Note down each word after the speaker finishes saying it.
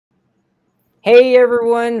Hey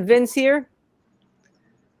everyone, Vince here,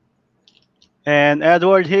 And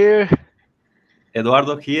Edward here.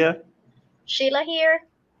 Eduardo here. Sheila here.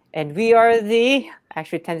 and we are the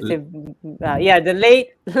actually L- tentative, the late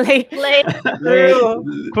late Late. Late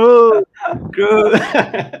crew. crew. Crew.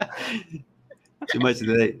 Too much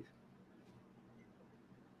today.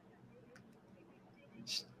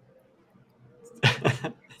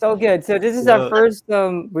 So good. So this is our So, first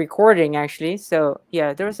recording actually. So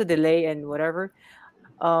yeah, there was a delay and whatever.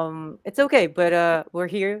 It's okay, but we're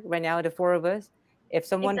here right now, the four of us. If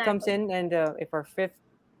someone comes Exactly. in and if our fifth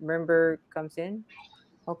member comes in,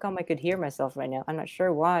 how come I could hear myself right now? I'm not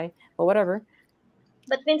sure why, but whatever.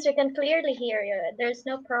 But Vince, we can clearly hear you. There's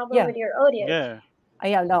no problem Yeah, with your audio. Yeah.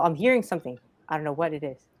 yeah. No, I'm hearing something. I don't know what it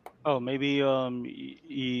is. Oh, maybe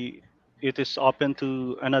it is open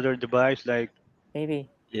to another device like Maybe,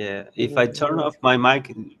 yeah, if I maybe turn it is. off my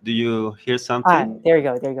mic, do you hear Ah, something? there you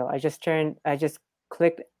go. There you go. I just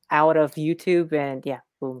clicked out of YouTube and yeah,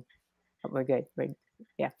 boom. We're good.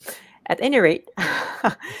 Yeah. At any rate,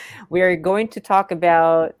 we are going to talk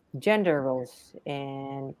about gender roles.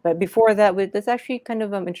 But before that, let's actually kind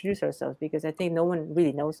of introduce ourselves because I think no one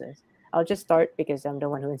really knows us. I'll just start because I'm the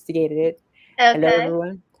one who instigated it. Hello, Okay.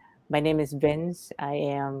 everyone. My name is Vince. I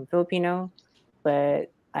am Filipino,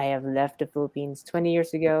 but I have left the Philippines 20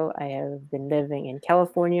 years ago. I have been living in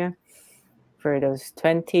California for those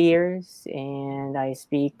 20 years, and I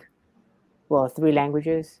speak, well, three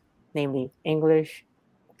languages, namely English,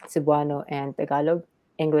 Cebuano, and Tagalog.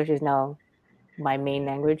 English is now my main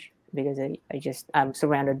language because I'm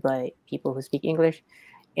surrounded by people who speak English.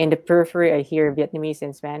 In the periphery, I hear Vietnamese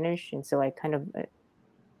and Spanish, and so I kind of,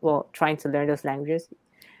 trying to learn those languages.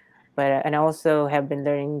 But and I also have been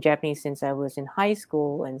learning Japanese since I was in high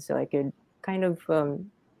school, and so I could kind of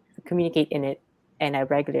communicate in it. And I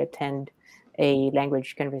regularly attend a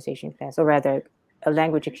language conversation class, or rather, a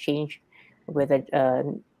language exchange with a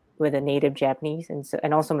native Japanese,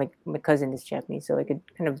 and also my cousin is Japanese, so I could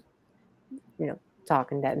kind of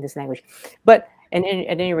talk in this language. But at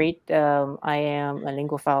any rate, I am a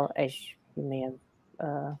linguophile, as you may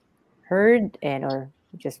have heard and or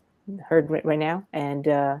just heard right now. And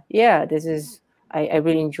yeah, this is I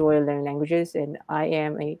really enjoy learning languages, and I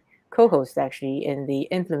am a co-host actually in the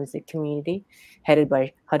Influency community, headed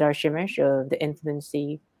by Hadar Shemesh of the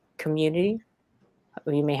Influency community.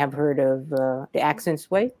 You may have heard of the Accents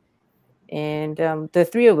Way. And the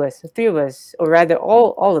three of us, or rather,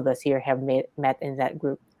 all of us here have met in that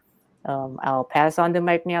group. I'll pass on the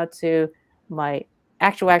mic now to my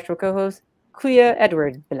actual co-host, Kuya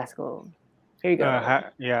Edward Velasco. Here you go.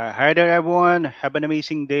 yeah. Hi there, everyone. Have an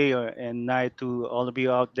amazing day and night to all of you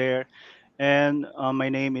out there. And my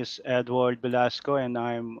name is Edward Velasco, and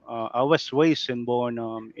I was raised and born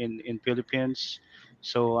in Philippines.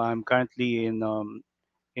 So I'm currently in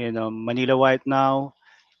Manila right now.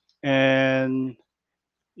 And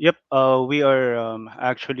yep, we are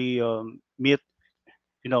actually meet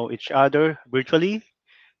each other virtually,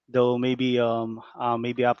 though maybe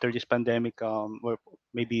after this pandemic, or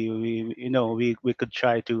maybe we could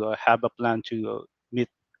try to have a plan to meet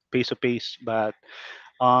face to face. But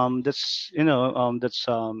that's um,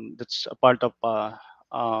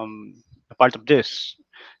 a part of this.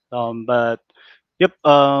 But yep,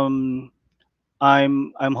 I'm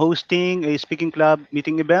hosting a speaking club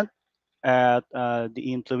meeting event at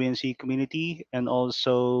the Influency community, and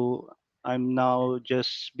also I'm now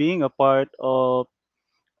just being a part of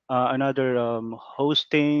another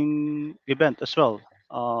hosting event as well,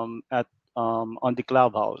 at on the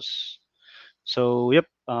clubhouse. So yep,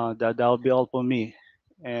 that'll be all for me,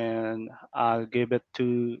 and I'll give it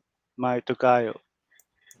to my tokayo.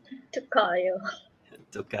 Tukayo.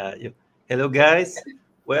 Tocayo. Hello, guys.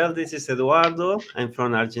 Well, this is Eduardo. I'm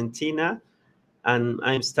from Argentina, and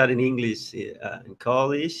I'm studying English in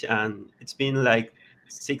college. And it's been like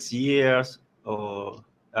 6 years, or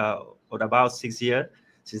about 6 years,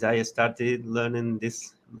 since I started learning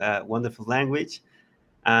this wonderful language.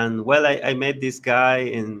 And well, I met this guy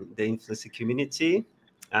in the influencer community,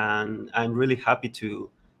 and I'm really happy to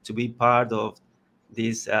be part of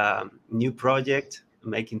this new project,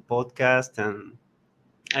 making podcast, and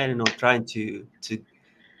I don't know, trying to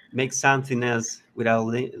make something else with our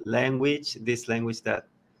language, this language that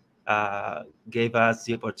gave us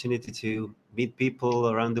the opportunity to meet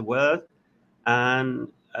people around the world. And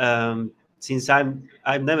since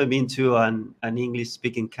I've never been to an English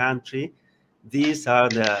speaking country, these are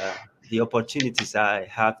the opportunities I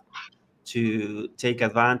have to take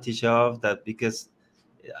advantage of that, because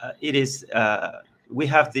it is we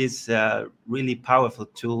have these really powerful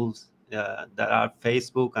tools that are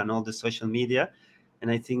Facebook and all the social media,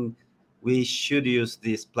 and I think we should use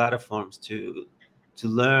these platforms to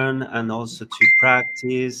learn and also to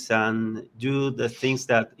practice and do the things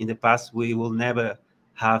that in the past we will never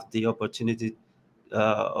have the opportunity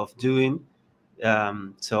of doing.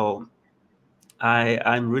 So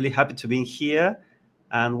I'm really happy to be here,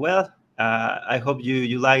 and well, I hope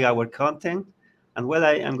you like our content. And well,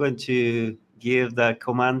 I am going to give the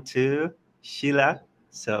command to Sheila.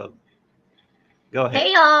 So go ahead.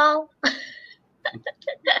 Hey y'all.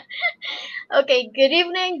 Okay, good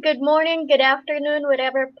evening, good morning, good afternoon,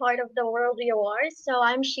 whatever part of the world you are. So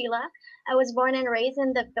I'm Sheila. I was born and raised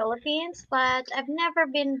in the Philippines, but I've never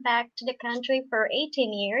been back to the country for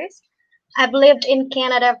 18 years. I've lived in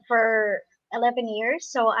Canada for 11 years,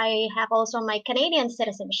 so I have also my Canadian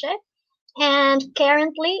citizenship. And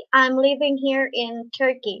currently, I'm living here in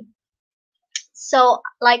Turkey. So,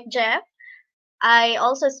 like Jeff, I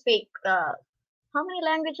also speak how many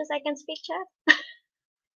languages I can speak, Jeff?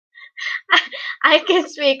 I can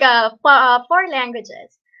speak four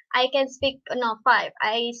languages. I can speak no five.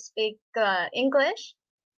 I speak English,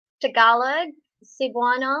 Tagalog,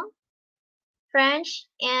 Cebuano, French,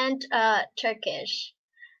 and Turkish.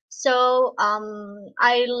 So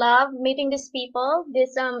I love meeting these people,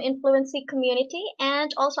 this influency community,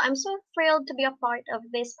 and also I'm so thrilled to be a part of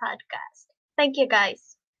this podcast. Thank you,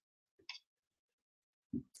 guys.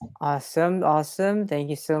 Awesome, awesome. Thank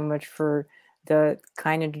you so much for the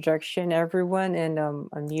kind introduction, everyone, and I'm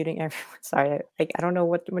muting everyone. Sorry, I don't know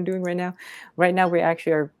what I'm doing right now. Right now, we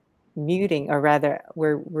actually are muting, or rather,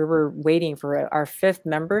 we're waiting for our fifth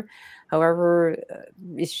member. However,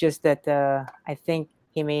 it's just that I think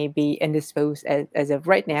he may be indisposed as of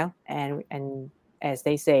right now, and as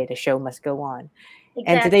they say, the show must go on.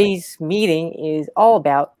 And Exactly. today's meeting is all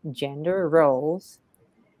about gender roles,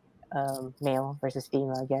 male versus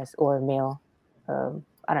female, I guess, or male.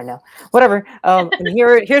 I don't know, whatever. And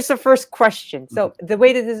here's the first question. So the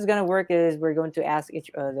way that this is gonna work is we're going to ask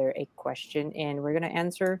each other a question, and we're gonna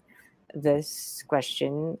answer this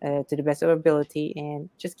question to the best of our ability, and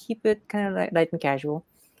just keep it kind of light and casual.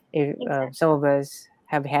 If Exactly. some of us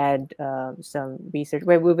have had some research,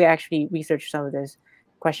 where we actually researched some of those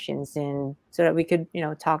questions, and so that we could,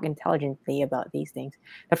 talk intelligently about these things.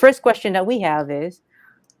 The first question that we have is,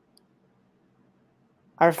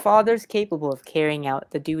 are fathers capable of carrying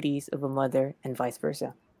out the duties of a mother and vice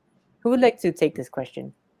versa? Who would like to take this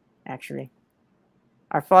question, actually?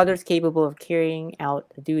 Are fathers capable of carrying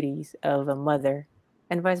out the duties of a mother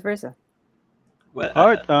and vice versa? Well, All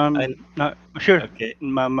right. I Sure. okay,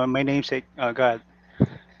 My namesake. God.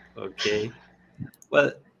 okay.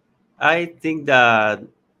 Well, I think that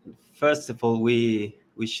first of all we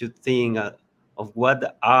should think of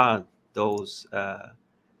what are those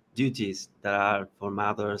duties that are for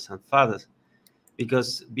mothers and fathers,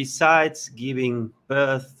 because besides giving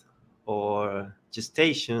birth or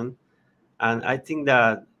gestation, and I think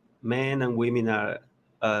that men and women are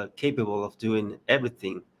capable of doing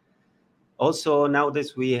everything. Also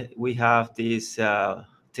nowadays we have this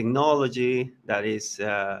technology that is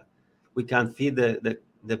we can feed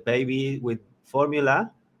the baby with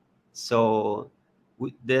formula, so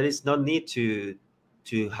there is no need to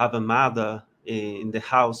have a mother in the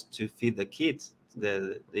house to feed the kids,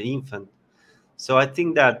 the infant. So I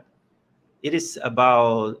think that it is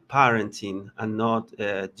about parenting and not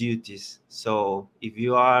duties. So if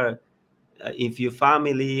you are if your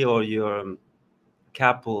family or your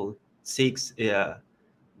couple seeks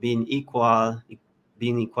being equal,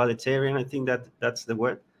 being equalitarian, I think that that's the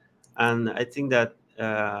word. And I think that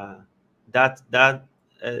that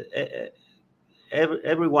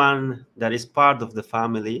everyone that is part of the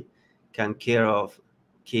family can care of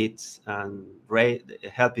kids and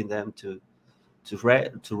helping them to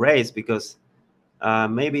raise, because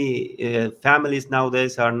maybe families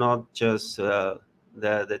nowadays are not just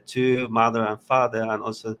the two, mother and father, and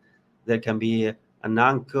also there can be an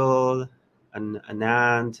uncle, an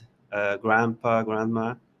aunt, grandpa,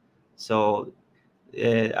 grandma. So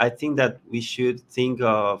I think that we should think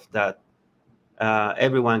of that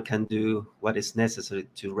everyone can do what is necessary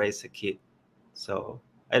to raise a kid. So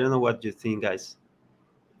I don't know what you think, guys.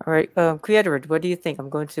 All right, Edward, what do you think? I'm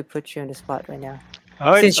going to put you on the spot right now,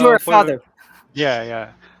 All right. since you're a For father. Yeah,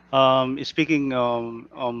 yeah. Speaking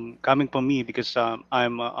coming from me, because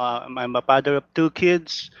I'm a father of two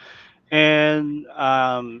kids, and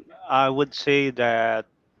I would say that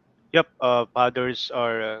yep, fathers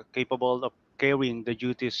are capable of carrying the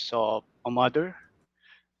duties of a mother,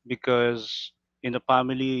 because in the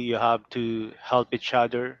family you have to help each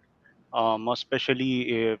other, especially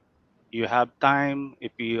if you have time,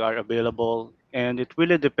 if you are available, and it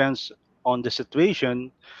really depends on the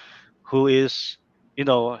situation, who is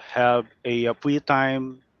have a free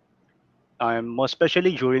time. Most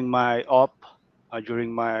especially during my op,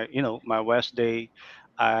 during my my rest day,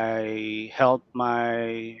 I help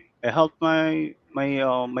my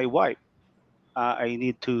wife. I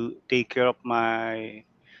need to take care of my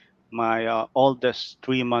oldest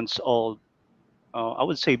 3 months old. I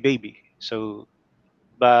would say baby. So,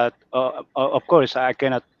 but of course, I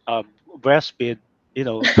cannot breastfeed.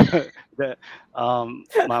 The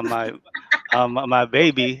my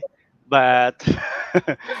baby, but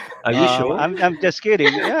Are you sure? I'm just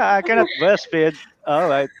kidding. Yeah, I cannot breastfeed. All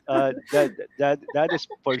right, that is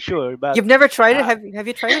for sure. But You've never tried it? uh, Have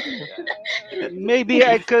you tried it? maybe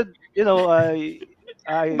I could,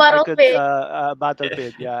 I Bottle could feed. battle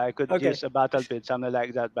pit. Yeah, I could Okay. use a battle pit, something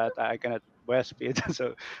like that. But I cannot breastfeed.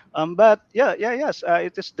 So, but yeah, yeah, yes,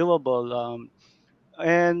 it is doable.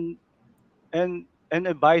 And and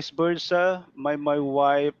vice versa. My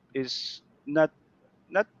wife is not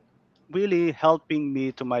really helping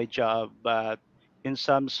me to my job, but in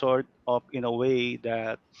some sort of in a way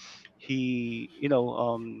that he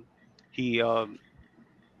he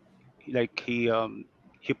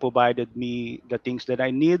he provided me the things that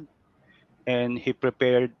I need, and he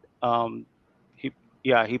prepared um he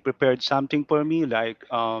yeah, he prepared something for me, like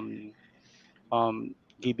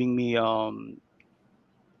giving me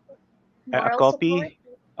a Moral support. copy,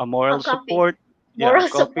 a moral Oh, coffee. support. Yeah, a Moral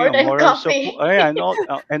copy, a support and moral support. coffee. Yeah,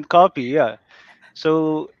 and copy. Yeah.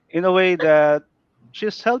 So in a way that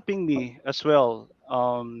she's helping me as well,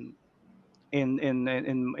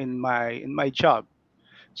 in my job.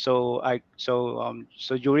 So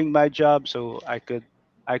during my job, so I could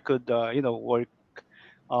work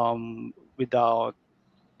without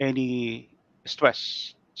any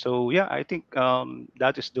stress. So yeah, I think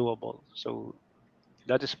that is doable. So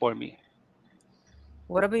that is for me.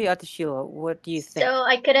 What about you, Ate Sheila? What do you think? So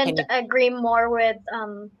I Can couldn't you? agree more with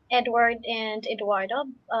Edward and Eduardo.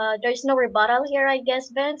 There's no rebuttal here, I guess,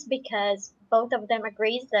 Vince, because both of them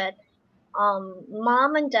agrees that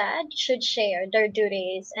mom and dad should share their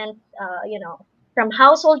duties, and from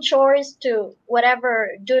household chores to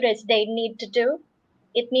whatever duties they need to do,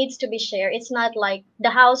 it needs to be shared. It's not like the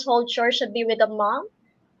household chore should be with the mom,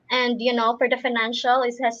 and for the financial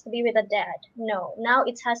it has to be with the dad. No, now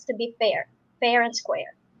it has to be fair, fair and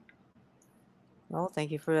square. Well,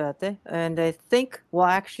 thank you for that. And I think, well,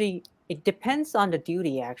 actually, it depends on the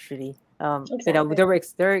duty. Actually, Exactly.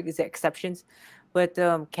 there is exceptions, but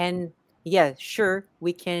yeah, sure,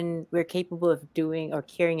 we're capable of doing or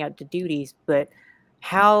carrying out the duties, but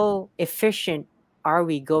how efficient are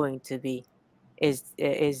we going to be? Is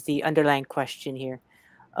the underlying question here.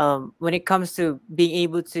 When it comes to being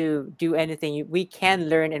able to do anything, we can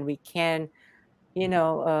learn and we can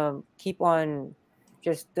keep on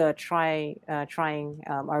just trying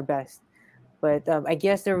our best. But I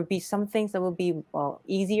guess there would be some things that will be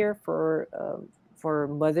easier for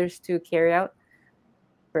mothers to carry out.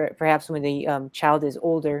 Perhaps when the child is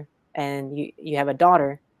older and you have a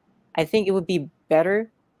daughter, I think it would be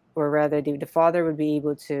better, or rather, the father would be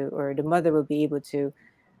able to, or the mother would be able to,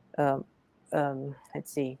 um,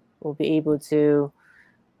 let's see, will be able to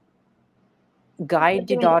What guide do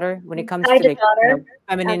the you mean? daughter when it comes Guide to, the like, daughter.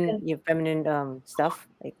 feminine, Okay. feminine stuff,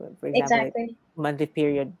 like, for example, like Exactly. monthly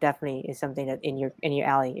period definitely is something that in your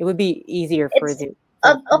alley it would be easier for It's the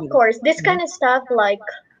for of course this Mhm. kind of stuff, like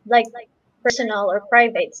personal or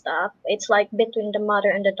private stuff. It's like between the mother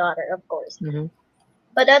and the daughter, of course. Mhm.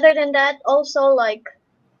 But other than that, also, like,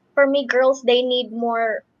 for me, girls, they need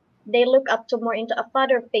more. They look up to more into a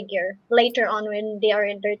father figure later on when they are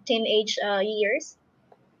in their teenage years.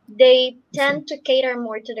 They I see. tend to cater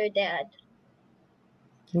more to their dad.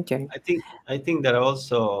 Okay. I think that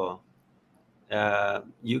also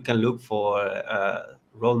you can look for a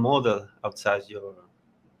role model outside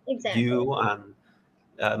Exactly. you,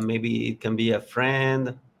 and maybe it can be a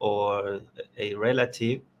friend or a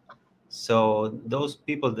relative. So those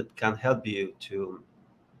people that can help you to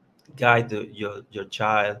guide your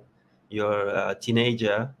child, your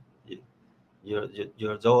teenager, y-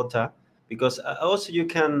 your daughter, because also you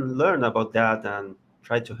can learn about that and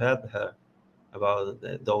try to help her about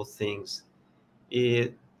those things.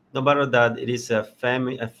 It, no matter that it is a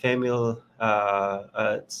female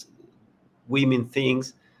women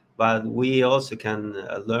things, but we also can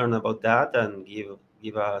learn about that and give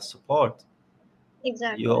support.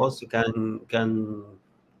 You Exactly. also can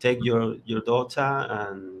take your daughter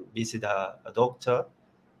and visit a doctor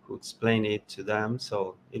who explain it to them.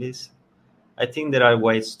 So it is. I think there are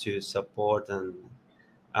ways to support and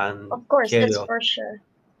Of course, carry that's on, for sure.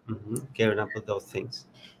 carrying up with those things.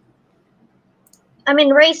 I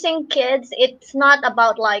mean, raising kids, it's not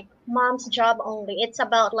about like mom's job only. It's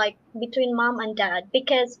about like between mom and dad,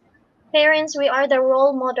 because parents, we are the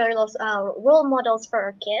role models for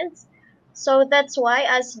our kids. So that's why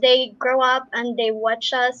as they grow up and they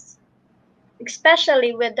watch us,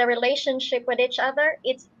 especially with the relationship with each other,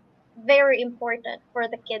 it's very important for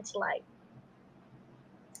the kids' life.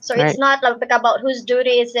 So it's Right. not like about whose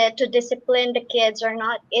duty is it to discipline the kids or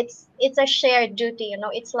not. It's a shared duty, you know.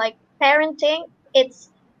 It's like parenting. It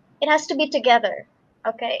has to be together.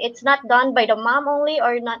 Okay, it's not done by the mom only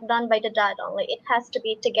or not done by the dad only. It has to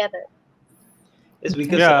be together. It's Okay.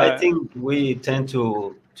 because I Yeah, think we tend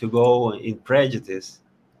to go in prejudice.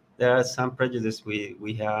 There are some prejudice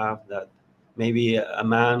we have that maybe a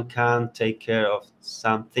man can take care of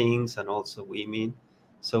some things and also women.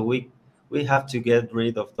 So we have to get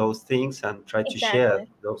rid of those things and try to share Exactly.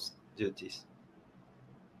 those duties.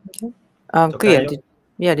 Okay. Kuya,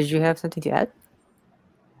 Tokayo? did you have something to add?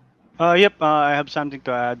 yep. I have something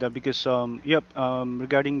to add because yep.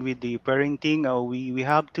 Regarding with the parenting, we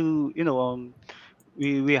have to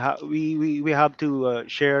we have to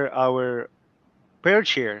share our fair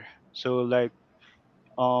share. So like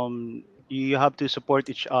you have to support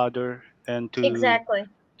each other and Exactly.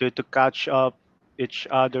 to catch up each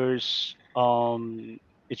other's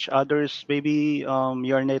maybe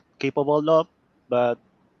you're not capable of, but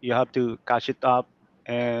you have to catch it up,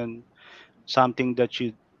 and something that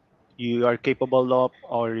you are capable of,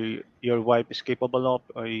 or your wife is capable of,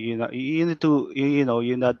 or you need to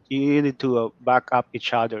you need to back up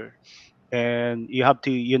each other, and you have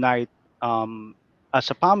to unite um, as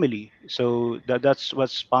a family. So that's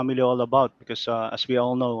what's family all about. Because as we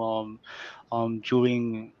all know,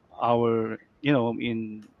 during our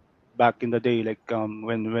in back in the day, like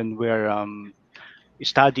when we're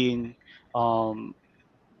studying, um,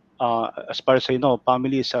 as far as I know,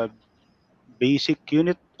 family is a basic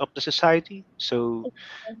unit of the society. So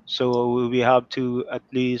we have to at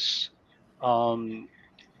least um,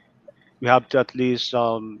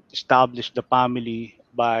 establish the family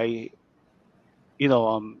by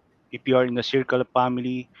if you are in a circle of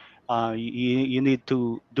family, you need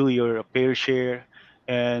to do your fair share,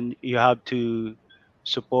 and you have to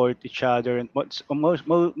support each other. And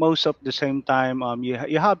most of the same time,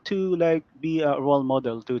 you have to like be a role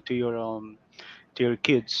model to your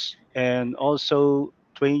kids, and also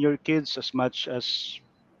train your kids as much as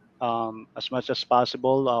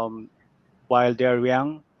possible while they're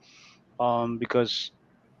young, because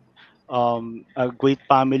a great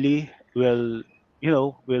family will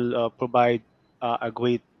provide a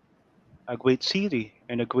great city,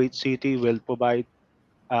 and a great city will provide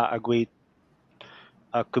a great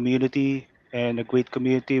community, and a great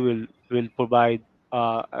community will provide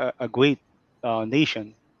a great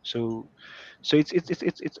nation. So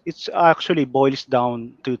it's actually boils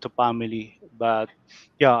down to family. But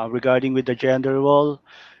yeah, regarding with the gender role,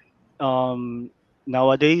 um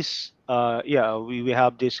nowadays, yeah, we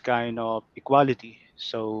have this kind of equality.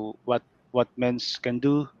 So what men's can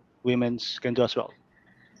do, women's can do as well.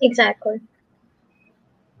 Exactly.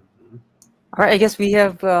 Mhm. All right. I guess we've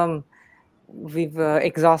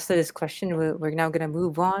exhausted this question. We're now gonna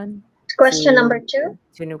move on Question number to two.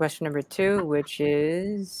 new question number two, which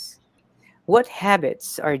is, what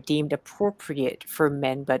habits are deemed appropriate for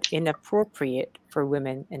men but inappropriate for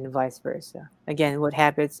women, and vice versa? Again, what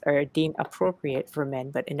habits are deemed appropriate for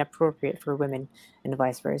men but inappropriate for women, and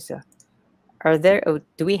vice versa?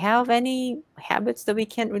 Do we have any habits that we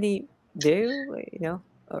can't really do?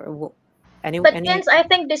 Or But any? hence, I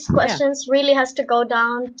think this Yeah. questions really has to go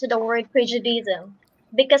down to the word prejudice.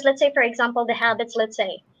 Because let's say, for example, the habits, let's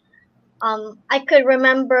say, I could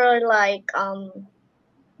remember like,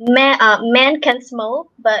 men can smoke,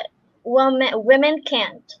 but women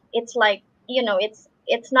can't. It's like,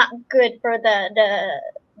 it's not good for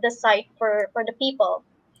the sight for the people.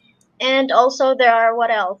 And also there are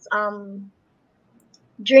what else?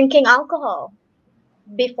 Drinking alcohol.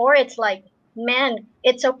 Before it's like men,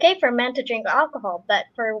 it's okay for men to drink alcohol, but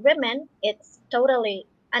for women, it's totally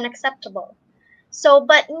unacceptable. So,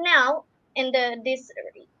 but now in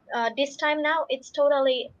this time now, it's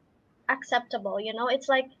totally acceptable. It's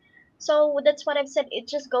like, so that's what I've said. It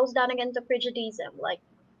just goes down again to prejudice. Like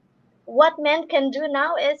what men can do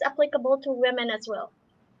now is applicable to women as well.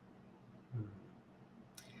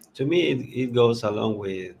 To me, it goes along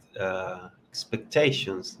with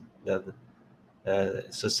expectations that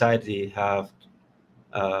society have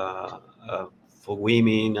uh, uh, for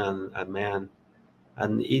women and men,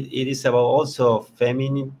 and it is about also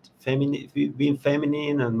feminine, being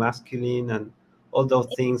feminine and masculine, and all those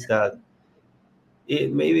things that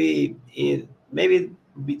it maybe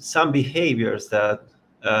some behaviors that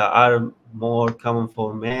are more common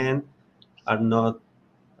for men are not,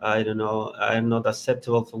 I don't know, are not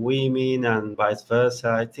acceptable for women, and vice versa.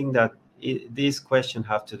 I think that this question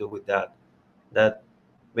have to do with that. That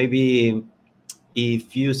maybe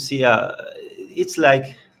if you see it's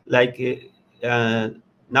like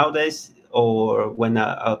nowadays, or when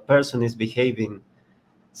a person is behaving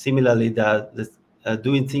similarly, that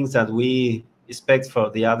doing things that we expect for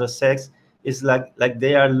the other sex, is like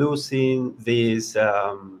they are losing this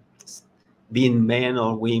being men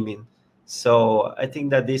or women. So I think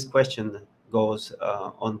that this question goes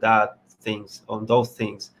on that things, on those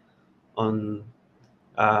things, on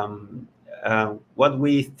um, what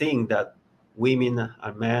we think that women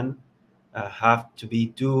and men have to be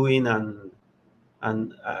doing, and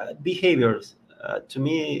behaviors. To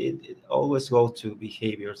me, it always goes to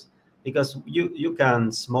behaviors, because you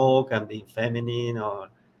can smoke and be feminine, or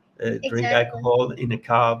drink Exactly. alcohol in a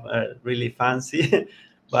cup, really fancy.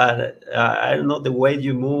 But I don't know, the way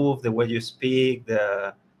you move, the way you speak,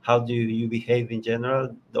 the how do you behave in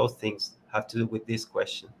general. Those things have to do with this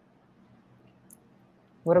question.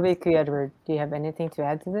 What about you, Edward? Do you have anything to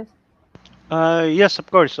add to this? Yes, of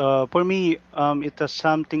course. For me, it has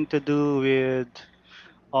something to do with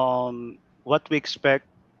what we expect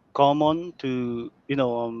common to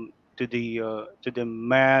to the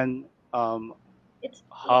man, It's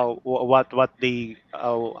yeah. what they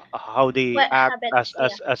how they What act habits? Yeah.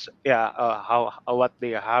 as yeah, how what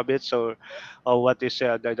their habits, or what is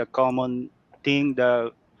the common thing,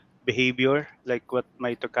 the behavior, like what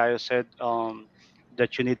my Tokayo said,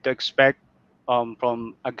 that you need to expect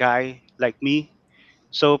from a guy like me.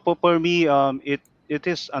 So for me, it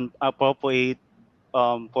is appropriate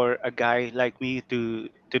for a guy like me to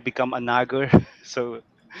become a nagger. So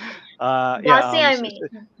yeah, Bossy, I mean.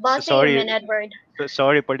 Bossy, you sorry, mean, Edward.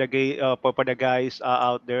 sorry for the gay, for the guys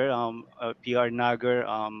out there, PR nagger,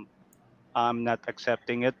 I'm not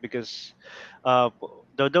accepting it, because though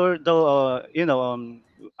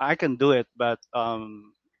I can do it, but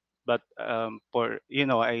for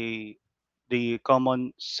I the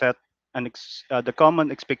common set and the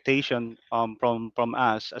common expectation from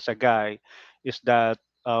us as a guy is that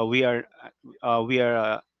we are uh, we are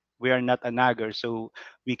uh, we are not a nagger, so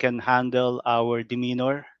we can handle our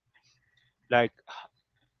demeanor, like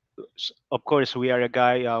of course we are a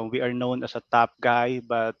guy, we are known as a top guy,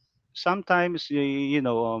 but sometimes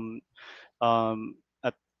um,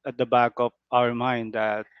 at at the back of our mind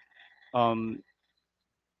that um,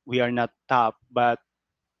 we are not top, but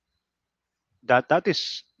that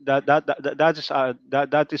is the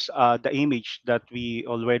image that we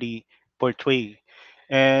already portray,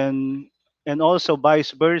 and also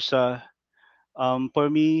vice versa. For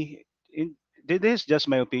me, this is just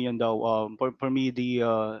my opinion though. For me, the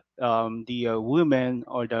woman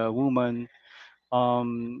or the woman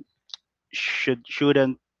um,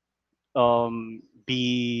 shouldn't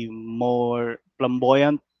be more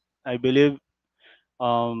flamboyant, I believe.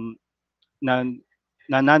 Um, non,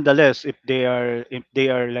 Nonetheless, if they are if they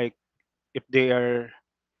are like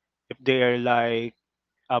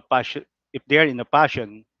a passion, if they are in a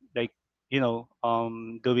passion, like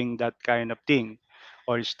doing that kind of thing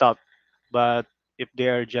or stuff, but if they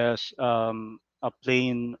are just a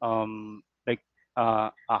plain like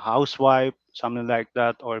a housewife, something like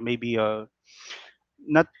that, or maybe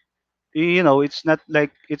not, it's not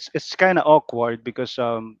like it's kind of awkward, because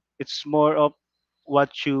it's more of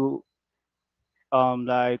what you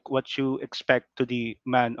like what you expect to the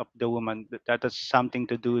man of the woman, that has something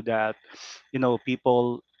to do that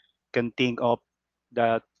people can think of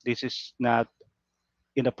that this is not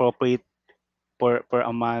inappropriate for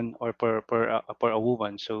a man or for a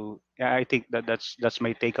woman. So yeah, I think that's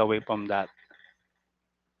my takeaway from that.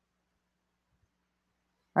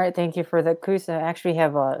 All right, thank you for that, Chris. I actually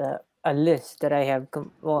have a list that I have.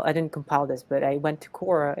 Well, I didn't compile this, but I went to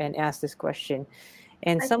Quora and asked this question,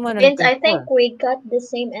 and someone Vince, in I think Quora, we got the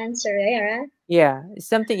same answer, right? yeah,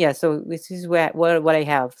 something, yeah. So this is what I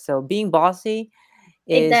have. So being bossy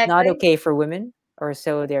is not Exactly. okay for women, or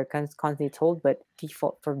so they're constantly told, but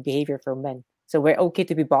default for behavior for men. So we're okay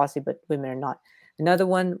to be bossy, but women are not. Another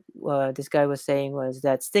one, this guy was saying, was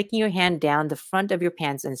that sticking your hand down the front of your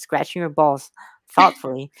pants and scratching your balls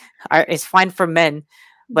thoughtfully is fine for men,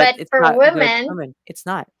 but But it's for not good for women, women. It's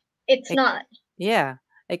not. it's Like, not. yeah,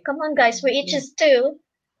 like, Come on, guys, we each yeah, is two.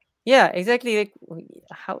 yeah, exactly. Like,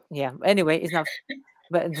 how? Yeah. Anyway, it's not.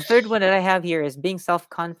 But the third one that I have here is being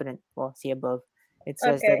self-confident. Well, see above. It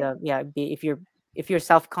says that Okay. yeah, if you're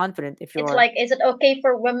self-confident, if It's you're, like, is it okay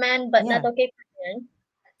for women but not yeah, okay for men?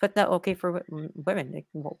 but not okay for women. Like,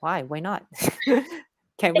 why? Why not?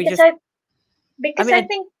 Can't we Because just? I I because mean, I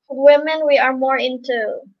think women we are more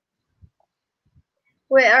into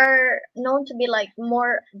We are known to be like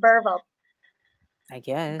more I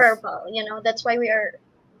guess. verbal, you know. That's why we are.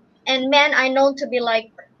 And men are known to be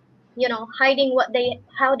like, you know, hiding what they,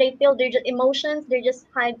 how they feel. Their just emotions. They just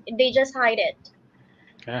hide it.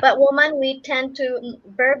 Yeah. But women, we tend to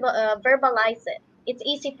verbalize it. It's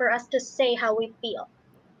easy for us to say how we feel.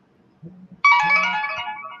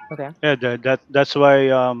 Okay. Yeah, that's why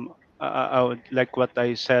I would like what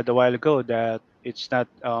I said a while ago, that it's not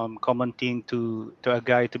common thing to a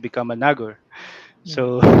guy to become a nagger. Mm,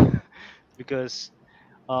 So because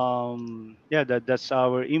yeah, that's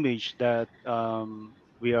our image, that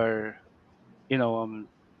we are, you know,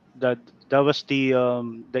 that that was the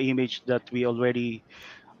image that we already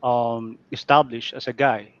established as a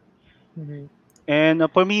guy. mhm, And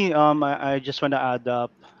for me, I just want to add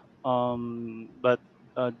up, but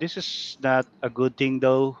this is not a good thing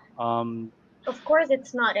though. Of course,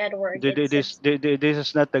 it's not Edward. It's This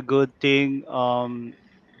is not a good thing.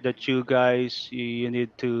 That you guys, you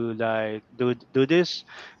need to like do this,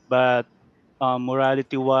 but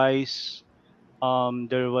morality wise,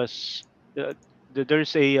 there was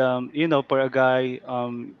there's a you know, for a guy,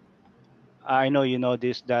 I know you know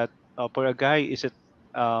this, that for a guy, is it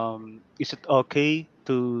okay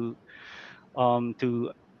to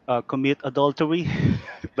commit adultery,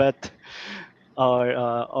 but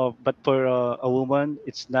or but for a woman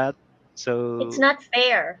it's not. it's So not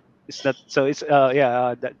fair. it's not, so it's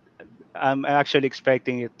yeah, that I'm actually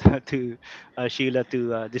expecting it to Sheila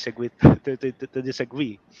to disagree, to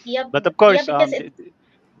disagree, Yep. but of Yeah, course because it's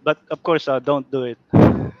but of course don't do it.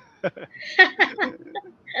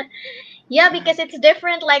 yeah, because it's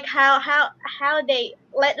different. Like how they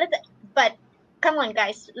let. But come on,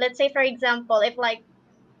 guys. Let's say for example, if like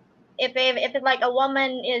if it's like a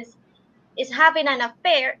woman is having an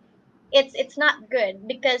affair, it's not good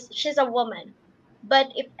because she's a woman. But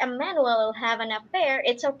if a man will have an affair,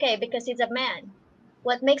 it's okay because he's a man.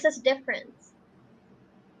 What makes us different?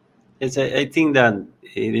 Yes, I think that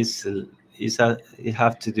it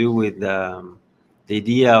have to do with the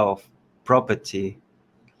idea of property.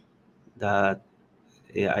 That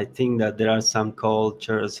I think that there are some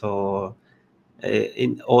cultures, or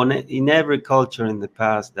in every culture in the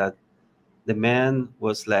past, that the man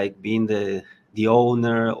was like being the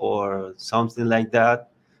owner or something like that,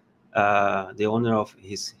 the owner of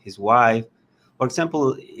his wife. For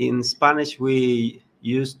example, in Spanish, we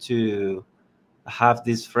used to have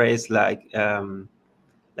this phrase like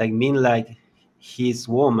mean like his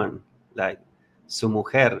woman, like su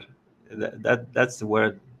mujer. That's the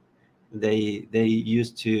word they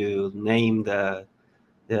used to name the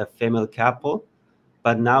female couple.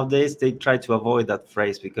 But nowadays they try to avoid that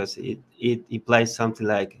phrase because it implies something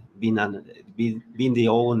like being the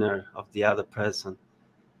owner of the other person.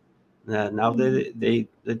 Now Mm. they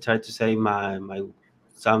try to say my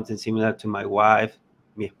something similar to my wife,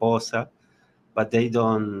 mi esposa, but they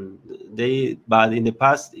don't. But in the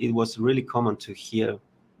past it was really common to hear,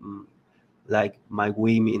 mm, like my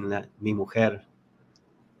women, like mi mujer,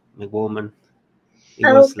 my woman. It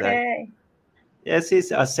was like, Okay. yes,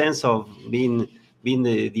 it's a sense of being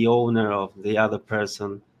the owner of the other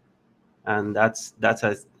person. And that's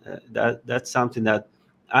something that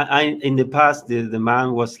I in the past the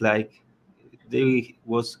man was like, they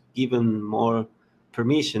was given more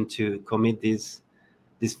permission to commit these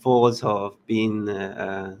faults of being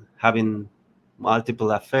having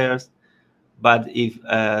multiple affairs. But if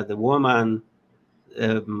the woman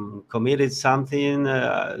committed something,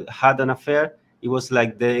 had an affair, it was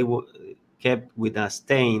like kept with a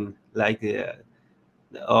stain, like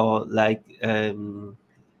or like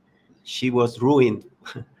she was ruined.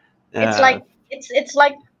 It's uh, like it's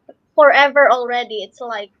like forever already. It's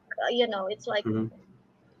like you know, it's like mhm.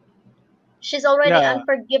 she's already Yeah,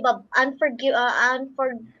 unforgivable.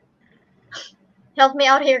 Help me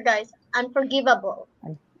out here, guys. Unforgivable.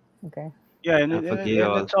 I- okay. yeah, and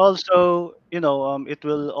Unforgivable. it's also, you know, it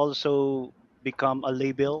will also become a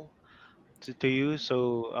label to you.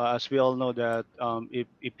 So as we all know that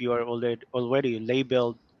if you are already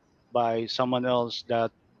labeled by someone else,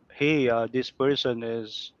 that hey, this person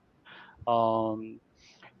um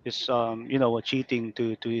you know, cheating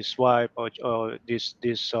to his wife, or this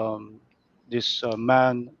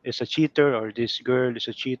man is a cheater, or this girl is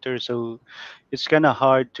a cheater. So it's kind of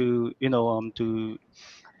hard to, you know, to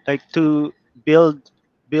like to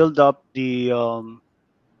build up the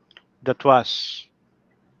trust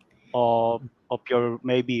of your,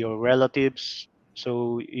 maybe your relatives.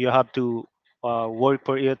 So you have to work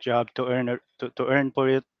for it. You have to to earn for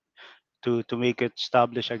it, to make it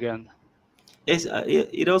establish again.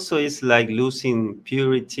 It also is like losing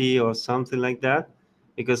purity or something like that.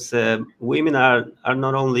 because women are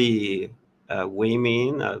not only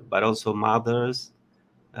women, but also mothers,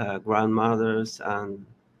 grandmothers, and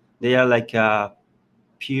they are like a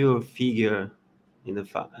pure figure in the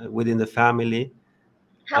within the family.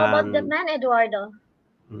 How about the And man, Eduardo?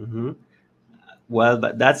 mhm. Well,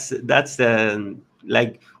 but that's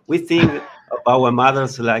like we think of our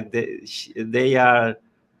mothers like they are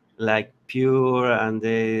like pure and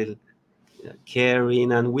they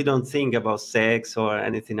caring, and we don't think about sex or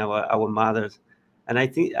anything about our mothers. And I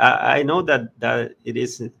think I know that it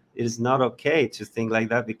is not okay to think like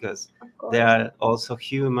that, because Of they course. are also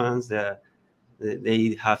humans.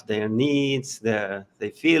 They have their needs, their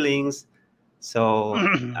feelings. So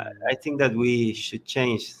I think that we should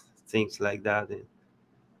change things like that,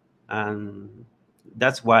 and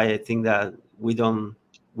that's why I think that we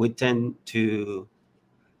tend to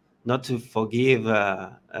not to forgive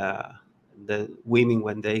the women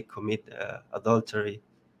when they commit adultery.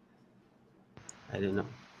 I don't know.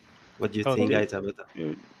 What do you Oh, think, the, guys, about that?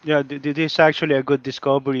 yeah, this is actually a good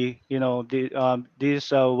discovery.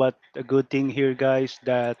 This what a good thing here, guys,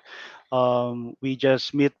 that we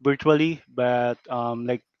just meet virtually, but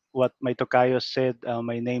like what my tokayo said,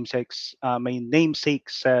 my namesake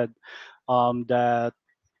said, that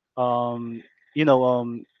um, you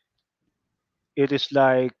know, it is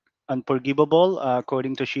like unforgivable,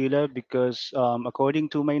 according to Sheila, because according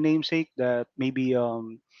to my namesake, that maybe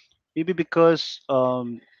because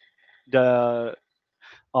the the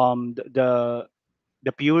the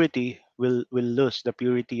the purity will lose the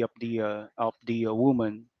purity of the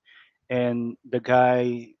woman, and the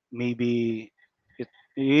guy maybe it,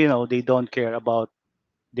 they don't care about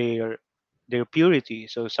their their purity,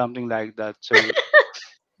 so something like that. So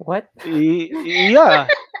What? yeah,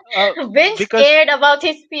 uh, Being because scared about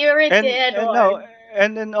his purity, and Edward. no,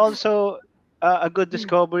 and then also a good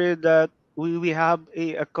discovery that we have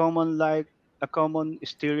a common, like a common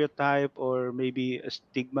stereotype or maybe a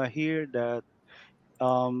stigma here, that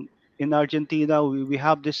um, in Argentina we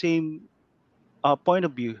have the same point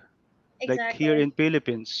of view like here Exactly. in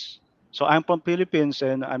Philippines. So I'm from Philippines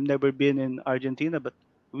and I've never been in Argentina, but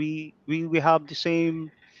we have the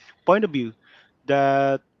same point of view,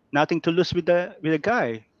 that nothing to lose with the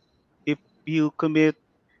guy if you commit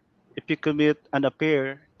if you commit an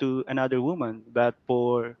affair to another woman. But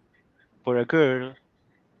for a girl,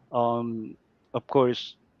 um, of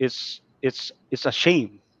course, it's a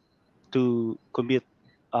shame to commit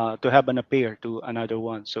to have an affair to another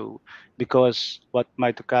one. So because what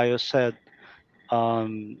my tokayo said,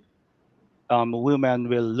 um, women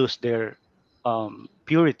will lose their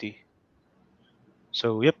purity.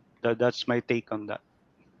 So yep, that's my take on that.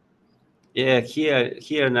 Yeah,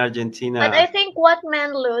 here in But I Argentina. think what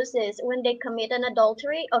men lose is when they commit an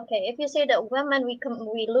adultery. Okay, if you say that women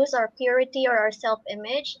we lose our purity or our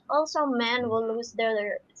self-image, also men will lose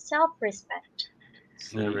their self-respect.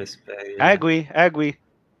 Self-respect, I yeah. agree. I agree.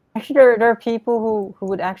 Actually, there are people who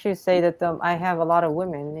would actually say that I have a lot of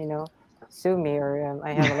women, sue me, or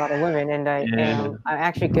I have a lot of women, and Yeah, I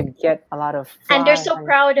actually could get a lot of And they're fly. so And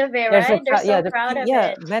proud of it, they're so right? They're proud. so Yeah, proud of yeah,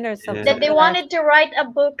 it. men are so That proud yeah. they that wanted to write a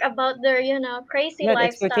book about their, crazy yeah, the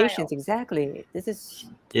exploitations, lifestyle. exactly. This is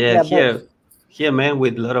Yeah, yeah, but here men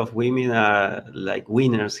with a lot of women are like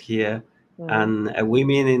winners here, mhm. and a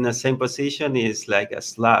women in the same position is like a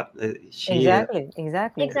slut. She Exactly,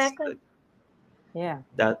 exactly. is Exactly. Yeah,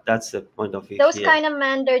 that's the point of view Those here. kind of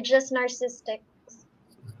men, they're just narcissistic.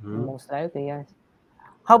 Mhm. most likely, yes.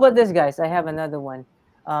 How about this, guys? I have another one.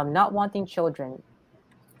 Not wanting children.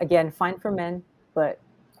 Again, fine for men, but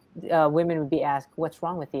women would be asked, "What's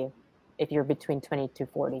wrong with you?" If you're between 20 to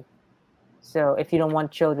 40. So if you don't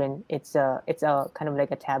want children, it's a kind of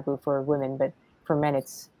like a taboo for women, but for men,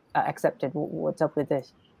 it's accepted. What's up with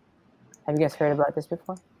this? Have you guys heard about this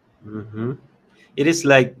before? Mhm. It is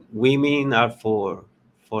like women are for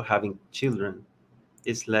having children.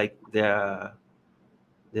 It's like the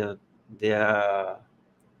the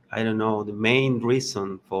I don't know, the main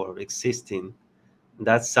reason for existing.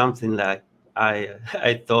 That's something like I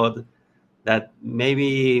I thought that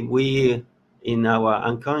maybe we in our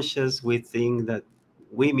unconscious we think that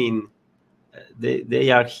women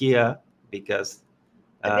they are here because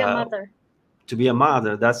To be a uh, mother. to be a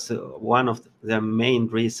mother. That's one of the main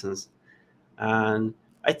reasons. And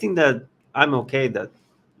I think that I'm okay that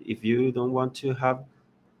if you don't want to have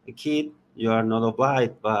a kid, you are not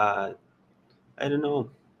obliged. But I don't know.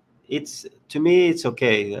 It's to me, it's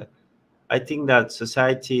okay. I think that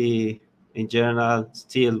society in general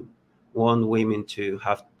still want women to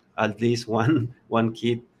have at least one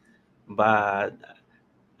kid. But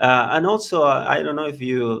and also I don't know if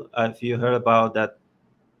you heard about that.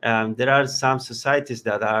 there are some societies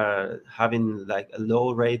that are having like a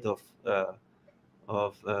low rate of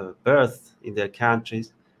birth in their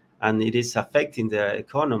countries, and it is affecting their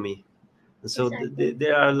economy. And so Exactly.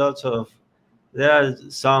 there are lots of there are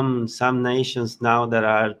some nations now that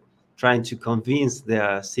are trying to convince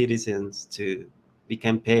their citizens to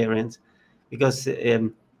become parents, because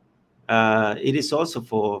it is also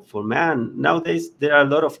for man. Nowadays there are a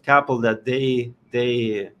lot of couple that they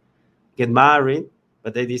get married,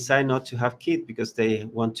 but they decide not to have kids because they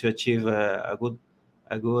want to achieve a good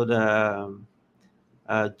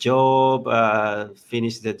job,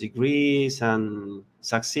 finish their degrees, and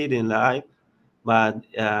succeed in life. But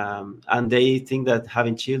and they think that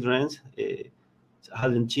having children is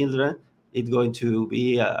going to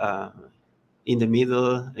be in the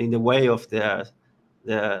middle, in the way of their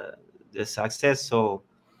their success. So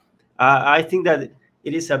I think that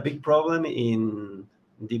it is a big problem in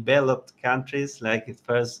developed countries, like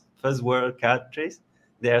first world countries.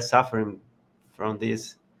 They are suffering from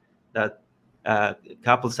this, that uh,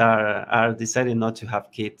 couples are deciding not to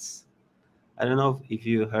have kids. I don't know if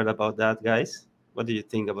you heard about that, guys. What do you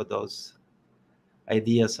think about those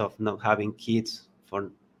ideas of not having kids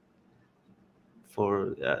for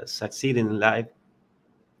succeeding in life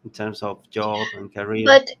in terms of job and career?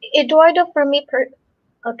 But Eduardo, for me,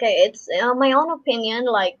 okay, it's my own opinion.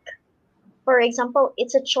 Like, for example,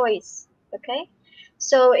 it's a choice. Okay,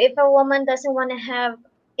 so if woman doesn't want to have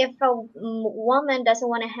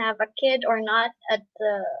a kid or not at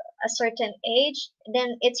a certain age,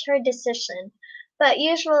 then it's her decision. But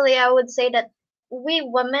usually, I would say that we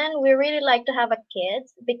women, we really like to have a kid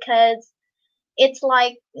because it's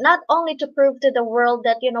like not only to prove to the world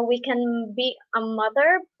that we can be a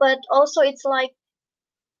mother, but also it's like,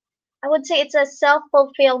 I would say it's a self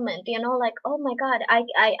fulfillment, like, oh my god, I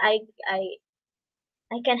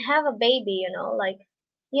I can have a baby, like,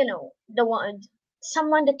 the one,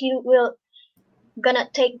 someone that you will gonna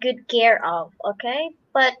take good care of, okay?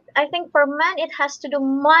 But I think for men it has to do,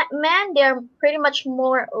 men, they're pretty much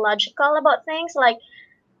more logical about things. Like,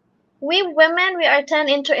 we women, we are tend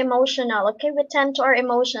into emotional, okay? We tend to our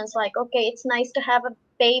emotions, like, okay, it's nice to have a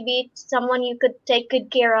baby, someone you could take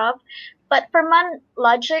good care of. But for men,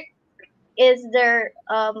 logic is their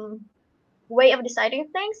way of deciding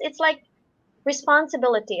things. It's like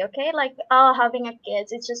responsibility, okay? Like, oh, having a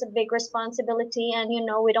kids, it's just a big responsibility, and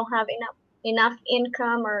we don't have enough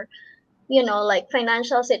income, or like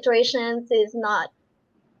financial situations is not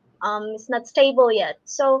it's not stable yet.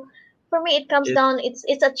 So for me, it comes Yes, down,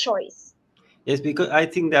 it's a choice. yes, because I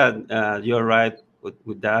think that you're right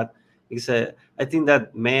with that. Because I think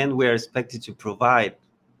that men were expected to provide,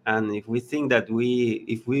 and if we think that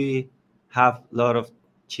if we have a lot of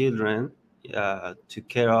children to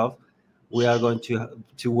care of, we are going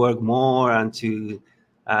to work more and to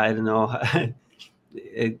I don't know.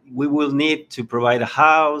 We will need to provide a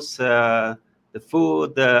house, the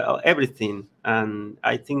food, everything, and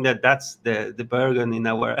I think that that's the burden in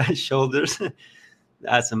our shoulders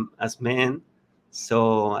as men.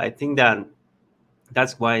 So I think that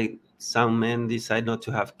that's why some men decide not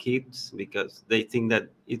to have kids, because they think that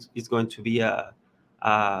it's going to be a,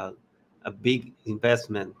 a big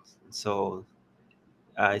investment. So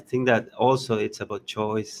I think that also it's about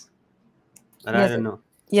choice, but I Yes, don't know.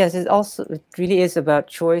 yes, it really is about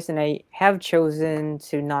choice, and I have chosen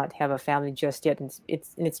to not have a family just yet. And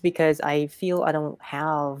it's because I feel I don't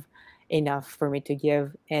have enough for me to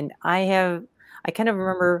give, and I kind of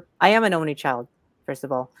remember I am an only child, first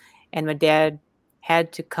of all, and my dad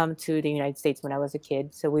had to come to the United States when I was a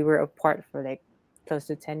kid, so we were apart for like close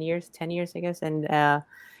to 10 years, I guess, and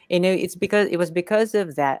it was because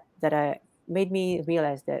of that I made me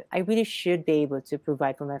realize that I really should be able to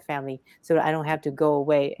provide for my family so that I don't have to go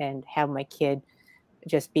away and have my kid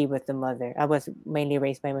just be with the mother. I was mainly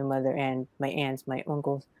raised by my mother and my aunts, my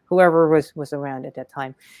uncles, whoever was around at that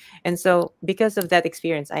time. And so because of that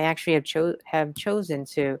experience, I actually have chosen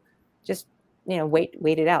to just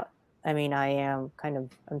wait it out. I mean, I'm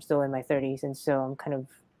still in my 30s, and so I'm kind of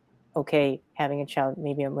okay having a child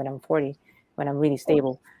maybe when I'm 40, when I'm really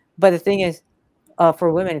stable. But the thing is,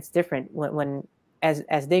 for women it's different. When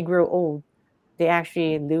as they grow old, they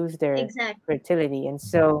actually lose their Exactly. fertility, and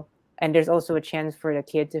so and there's also a chance for the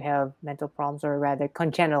kid to have mental problems, or rather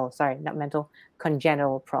congenital, sorry, not mental,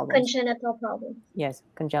 congenital problems. Congenital problem. Yes,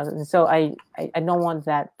 congenital. And so I don't want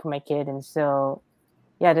that for my kid, and so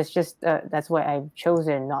yeah, that's why I've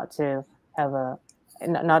chosen not to have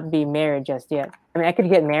not be married just yet. I mean, I could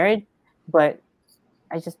get married, but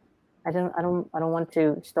I just I don't want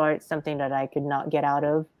to start something that I could not get out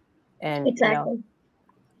of, and Exactly.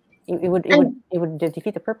 And it would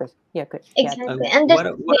defeat the purpose. Yeah, good. Yeah. exactly, and just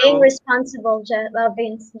What being about responsible,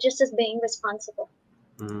 Vince, just as being responsible.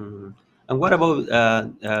 mm, and what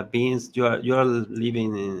about beings? You are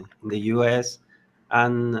living in the U.S.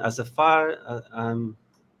 and as far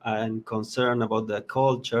I'm concerned about the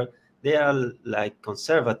culture, they are like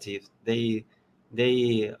conservative. They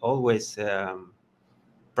always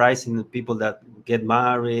pricing the people that get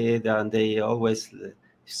married, and they always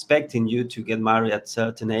expecting you to get married at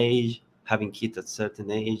certain age, having kids at certain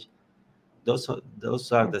age. Those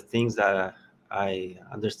are the things that I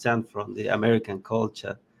understand from the American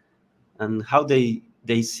culture, and how they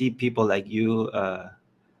see people like you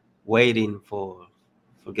waiting for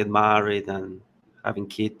get married and having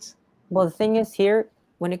kids. Well, the thing is here,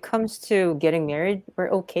 when it comes to getting married, we're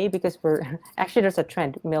okay because we're actually there's a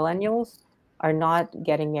trend. Millennials are not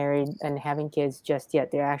getting married and having kids just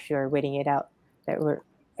yet. They actually are waiting it out. That we're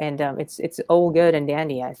and it's all good and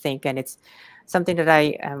dandy, I think, and it's something that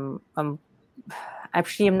I'm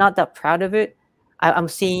actually I'm not that proud of it. I'm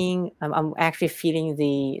seeing I'm actually feeling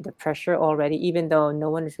the pressure already, even though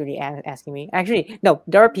no one is really asking me. Actually, no,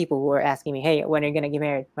 there are people who are asking me, "Hey, when are you gonna get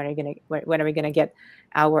married? When are we gonna get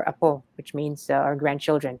our apo, which means our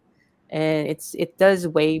grandchildren?" And it does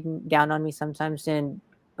weigh down on me sometimes. And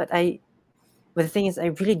but I but the thing is, I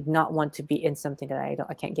really do not want to be in something that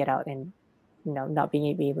I can't get out and not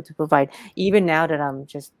being able to provide. Even now that I'm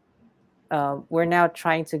just we're now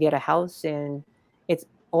trying to get a house and it's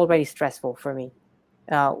already stressful for me.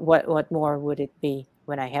 What more would it be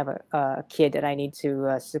when I have a kid that I need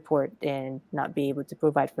to support and not be able to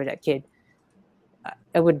provide for that kid?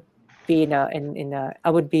 I would be in a I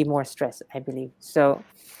would be more stressed, I believe. So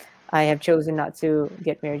I have chosen not to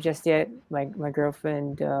get married just yet. My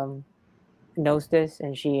girlfriend knows this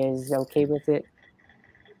and she is okay with it.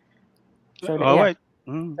 So All yeah. right.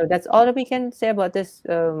 Mm. So that's all that we can say about this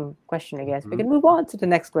question, I guess. We Mhm. can move on to the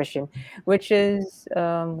next question, which is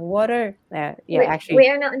what are, yeah, We actually,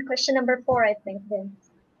 are now in question number 4, I think,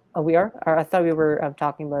 Vince. oh, we are? Or I thought we were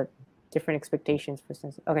talking about different expectations for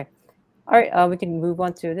sense. Okay. All right. We can move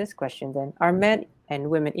on to this question then. Are men and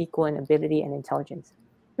women equal in ability and intelligence?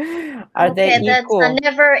 Are they Okay, that's a equal?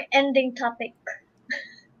 never-ending topic.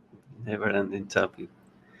 Never ending topic.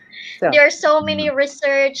 So, There are so many Mhm.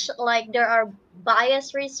 research, like there are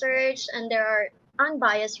biased research and there are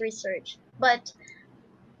unbiased research. But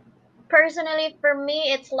personally, for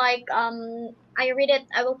me, it's like I read it.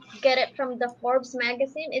 I will get it from the Forbes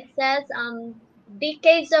magazine. It says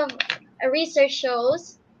decades of research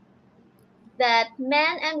shows that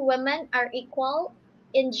men and women are equal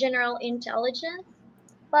in general intelligence,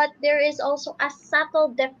 but there is also a subtle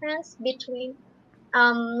difference between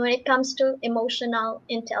when it comes to emotional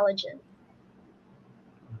intelligence.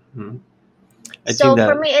 Mhm. I think So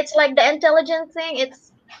for that me, it's like the intelligence thing.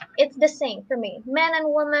 It's the same for me. Men and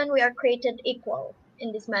women, we are created equal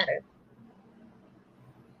in this matter.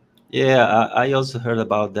 yeah, I also heard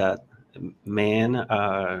about that. Men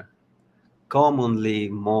are commonly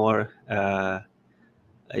more I,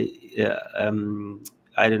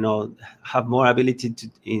 I don't know, have more ability to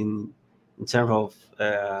in terms of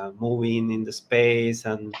moving in the space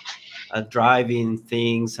and driving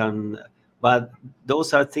things, and but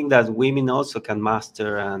those are things that women also can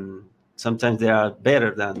master, and sometimes they are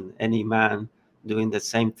better than any man doing the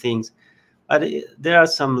same things. But there are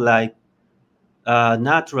some like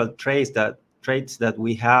natural traits that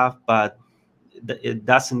we have, but it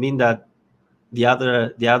doesn't mean that the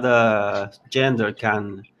other gender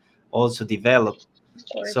can also develop. Of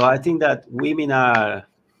So course. I think that women are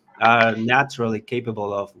naturally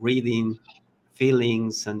capable of reading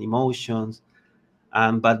feelings and emotions,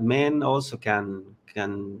 but men also can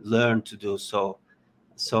learn to do so.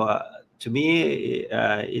 So to me,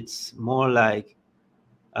 it's more like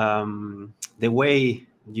the way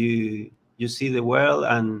you see the world,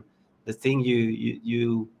 and the thing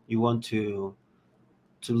you want to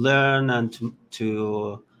learn and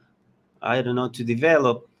to I don't know, to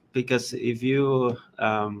develop. Because if you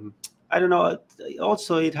I don't know,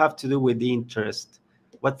 also it have to do with the interest.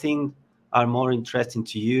 What things are more interesting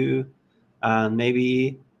to you? And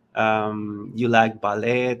maybe you like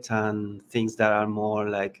ballet and things that are more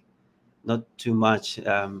like not too much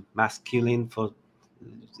masculine, for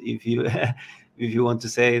if you if you want to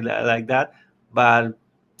say that like that. But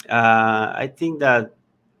I think that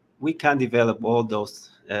we can develop all those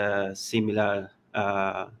similar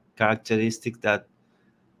characteristics that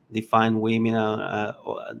define women.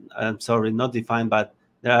 I'm sorry, not define, but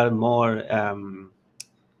there are more.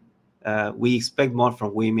 We expect more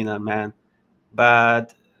from women and men,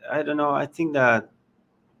 but I don't know. I think that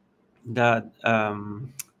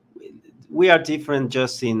we are different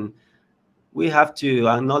just in, we have to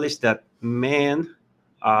acknowledge that men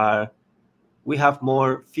are, we have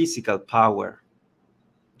more physical power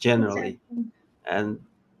generally. Exactly. And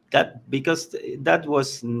that, because that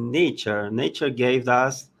was nature gave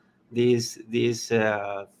us this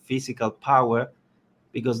physical power,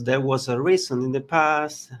 because there was a reason in the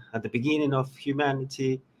past, at the beginning of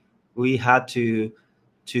humanity, we had to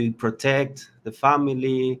protect the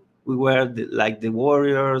family. We were like the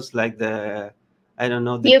warriors, like the, I don't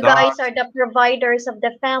know, the You guys gods, are the providers of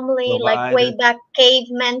the family, like way providers. back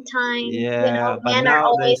caveman times. Yeah, but Men are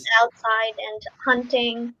always nowadays, outside and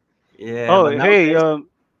hunting. yeah, Oh, but hey, nowadays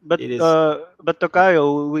but it is.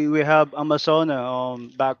 Tokayo, we have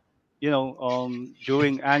Amazona back,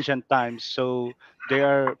 during ancient times, so they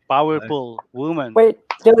are uh, powerful women. Wait,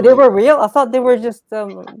 they oh, were real? I thought they were just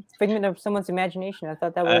figment of someone's imagination. I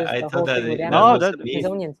thought that was I the thought whole that thing with that No, Amazon, was that a myth.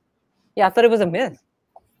 Amazonians. Yeah, I thought it was a myth.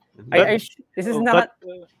 Yeah. but This is but not.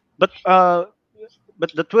 but uh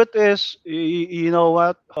but the truth is, you know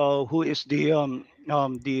what? Who is the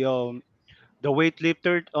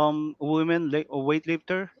weightlifter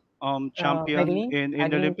weightlifter champion Magdalene, in the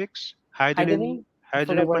Heidelin, Olympics? Heidelin Heidelin. I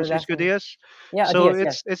forgot what her last Francisco name is. Diaz. Yeah, So yes,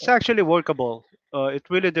 yes, it's yes. actually workable. It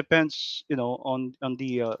really depends, on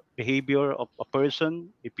the behavior of a person.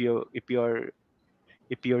 If you're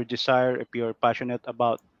desire, if you're passionate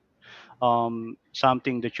about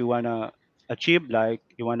something that you wanna achieve, like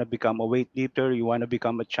you wanna become a weightlifter, you wanna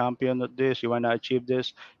become a champion of this, you wanna achieve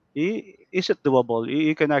this, is it doable?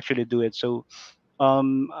 You can actually do it. So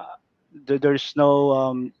um, uh, there's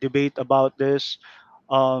no debate about this,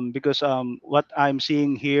 because what I'm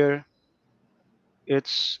seeing here,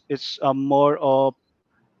 it's more of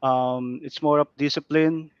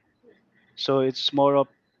discipline. So it's more of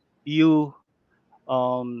you,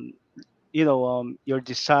 um, your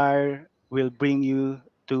desire will bring you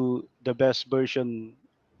to the best version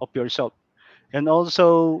of yourself. And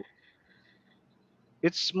also,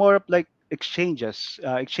 it's more of like exchanges,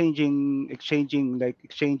 exchanging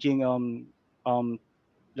um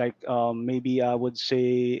maybe I would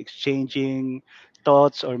say exchanging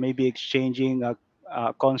thoughts, or maybe exchanging a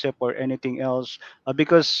concept or anything else,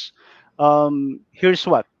 because here's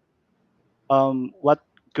what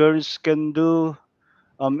girls can do.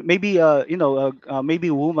 Maybe maybe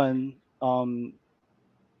woman um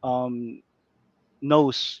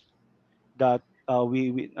knows that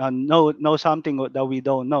we know something that we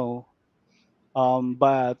don't know,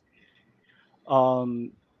 but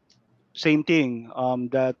um same thing,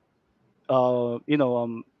 that you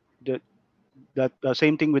know that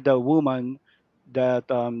same thing with the woman, that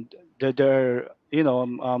that they're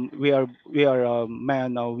we are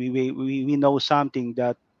man, we know something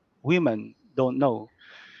that women don't know.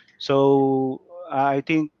 So I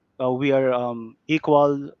think we are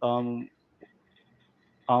equal, um,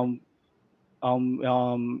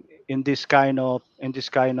 in this kind of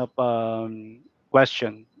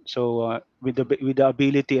question. So with the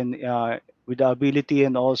ability,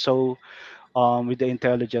 and also with the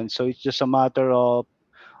intelligence. So it's just a matter of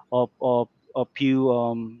of of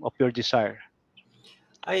your desire.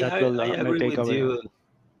 That will I my agree with takeaway. you,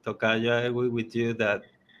 Tokayo. I agree with you that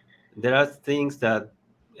there are things that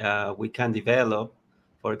we can develop.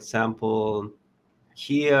 For example,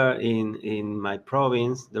 here in my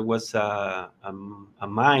province, there was a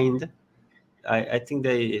mine. I think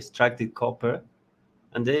they extracted copper,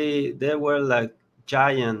 and they were like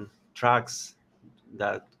giant trucks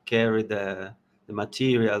that carry the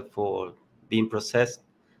material for being processed,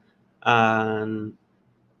 and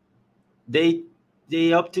they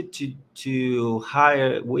they opted to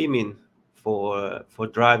hire women for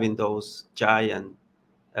driving those giant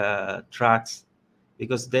trucks,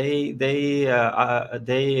 because they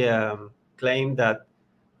claim that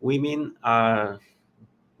women are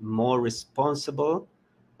more responsible,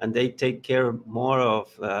 and they take care more of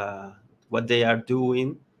what they are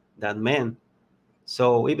doing than men.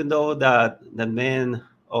 So even though that the men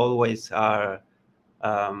always are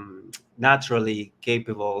naturally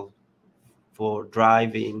capable for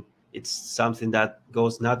driving, it's something that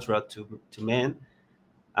goes natural to men.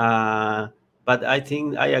 Uh, but I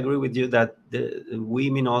think I agree with you that the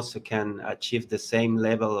women also can achieve the same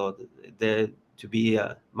level, or to be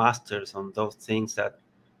masters on those things that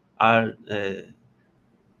are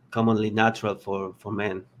commonly natural for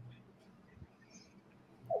men.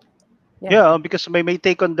 Yeah, Yeah, because my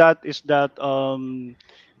take on that is that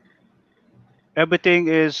everything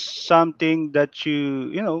is something that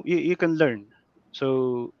you can learn.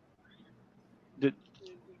 So the,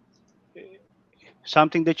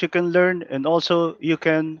 something that you can learn, and also you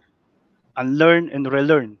can unlearn and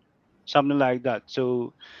relearn, something like that.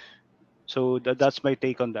 So that's my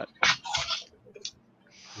take on that.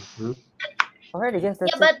 Mhm. All right, I guess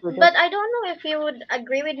Yeah, that's it for but that. I don't know if you would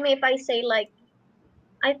agree with me if I say like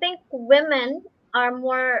I think women are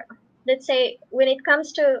more, let's say, when it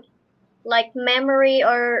comes to like memory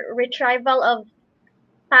or retrieval of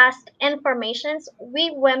past informations,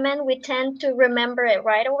 we women we tend to remember it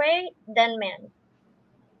right away than men.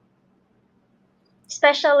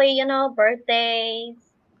 Especially, birthdays,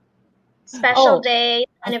 special Oh, days,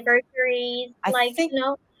 I anniversaries, I like, think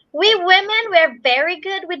we women we're very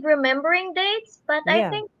good with remembering dates, but I yeah.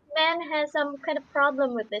 think men has some kind of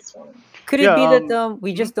problem with this one. Could it Yeah. be that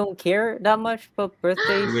we Mhm. just don't care that much about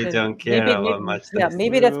birthdays, We and don't care about much yeah, those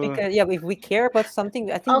maybe things. that's Uh, because, yeah, if we care about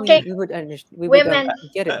something, I think Okay, we would understand, we would women,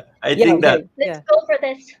 get it. I Yeah, think yeah, that let's yeah, go for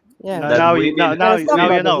this. yeah. that now you women Yeah, let's talk now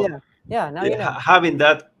we you about this. know. Yeah, yeah. Now you know. having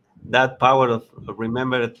that power of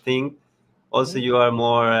remember a thing, also Mhm. you are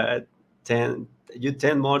more tend you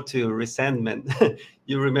tend more to resentment.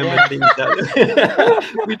 You remember Yeah. things that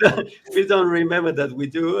we don't remember that we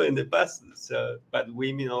do in the past. So but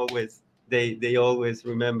women always they always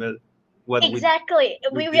remember what Exactly.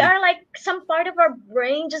 we We did. are like some part of our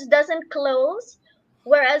brain just doesn't close.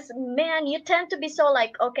 Whereas, man, you tend to be so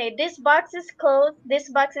like, okay, this box is closed, this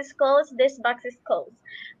box is closed, this box is closed.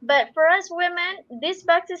 But for us women, this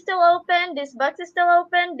box is still open, this box is still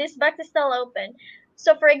open, this box is still open.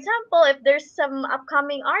 So, for example, if there's some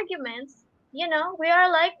upcoming arguments, we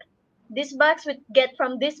are like, this box we get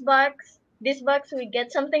from this box we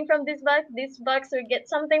get something from this box we get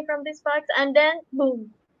something from this box, and then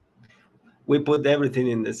boom. We put everything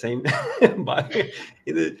in the same in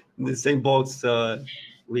the same box, so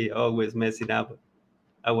we always messing up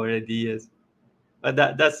our ideas. But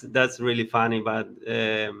that's really funny. But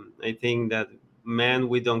I think that men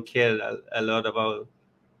we don't care a lot about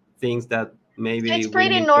things that So maybe it's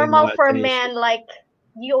pretty women pay more normal for attention. men, like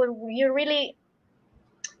you really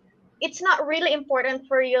it's not really important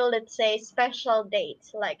for you, let's say special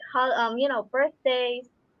dates like how birthdays,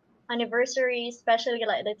 anniversaries, especially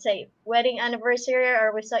like let's say wedding anniversary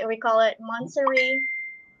or we call it monthsary.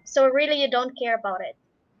 So really you don't care about it.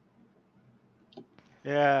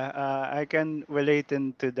 Yeah, I can relate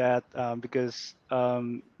into that because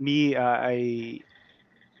me, I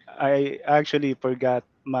actually forgot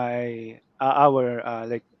my our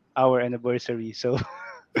like our anniversary. So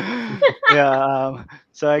yeah,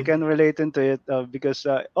 so I can relate into it because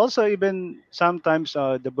also even sometimes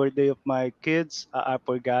the birthday of my kids I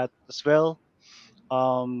forgot as well.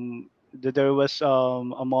 There was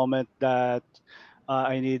a moment that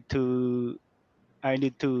I need to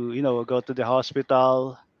go to the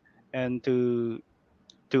hospital and to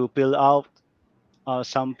fill out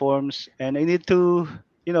some forms, and I need to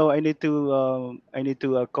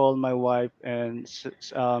call my wife and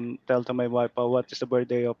tell to my wife what is the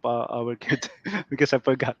birthday of our kid because I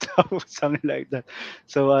forgot something like that.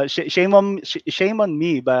 So shame on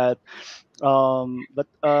me, but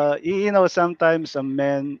sometimes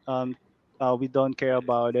men we don't care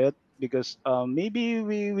about it because maybe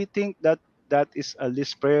we think that that is a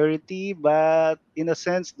least priority, but in a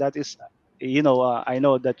sense that is I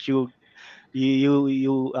know that you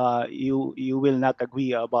will not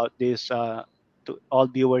agree about this to all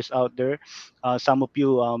viewers out there. Some of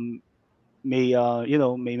you may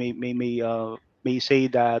may say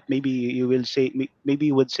that maybe you will say maybe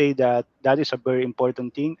you would say that that is a very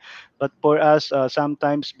important thing, but for us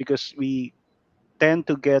sometimes because we tend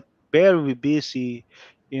to get very busy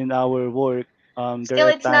in our work, there Still,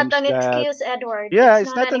 are it's not times an that excuse, Edward. yeah, It's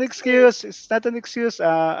it's not not an an excuse. excuse. It's not an excuse.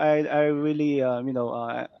 I really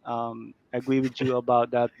agree with you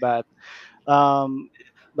about that, um,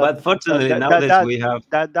 but But fortunately that that nowadays that we have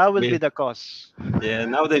that will be we the cause. yeah,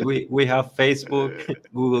 nowadays we have Facebook,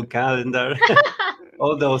 Google Calendar,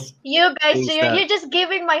 all those You guys, things you're that. just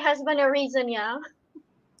giving my husband a reason, yeah?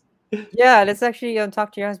 Yeah, let's actually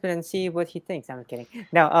talk to your husband and see what he thinks. I'm kidding.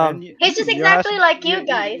 No, And He's just exactly like you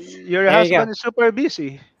guys. your there you go. husband is super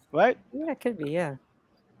busy, right? Yeah, it could be. Yeah,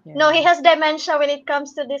 yeah. No, he has dementia when it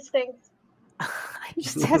comes to these things. He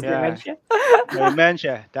just has Yeah, dementia.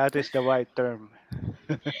 dementia. That is the right term.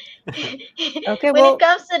 Okay, When it well,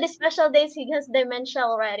 comes to the special days, he has dementia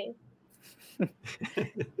already.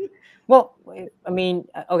 I mean,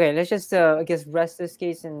 okay, let's just, I guess, rest this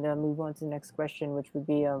case and move on to the next question, which would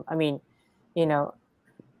be, I mean, you know,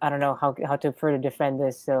 I don't know how to further defend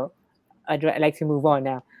this, so I'd like to move on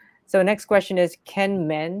now. So, next question is: can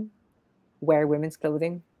men wear women's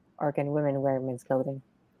clothing, or can women wear men's clothing?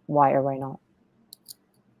 Why or why not?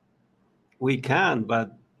 We can,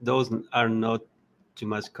 but those are not too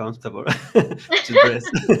much comfortable to dress.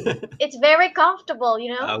 It's very comfortable,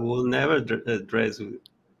 you know? I will never dress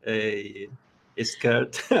a, a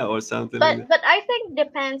skirt or something like But that. I think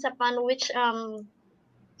depends upon which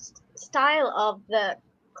style of the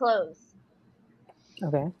clothes.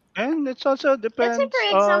 Okay. And it's also Let's say, depends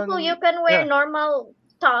for example, you on, can wear yeah. normal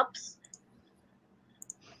tops,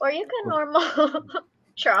 or you can normal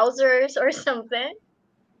trousers or something.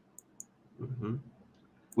 Hmm.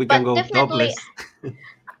 We can But go definitely, topless.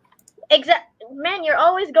 exact man, you're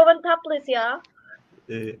always going topless, yeah.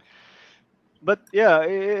 Uh, But yeah,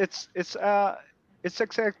 it's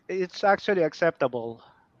actually acceptable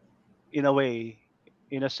in a way,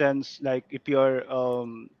 in a sense, like if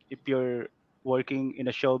you're working in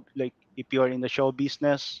a show, like if you're in the show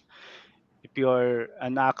business, if you're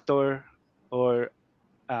an actor or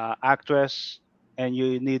actress, and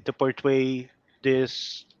you need to portray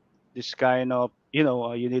this this kind of,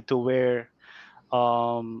 you need to wear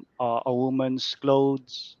a woman's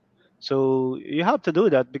clothes. So you have to do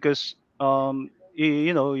that because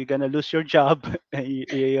you're gonna lose your job, and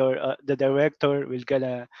your the director will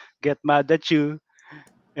gonna get mad at you.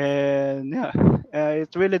 And yeah,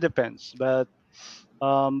 it really depends. But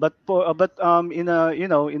in a,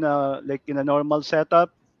 in a normal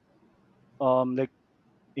setup, like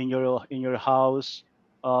in your house,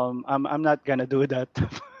 I'm not gonna do that.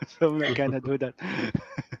 So I'm not gonna do that.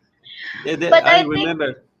 yeah, But I I think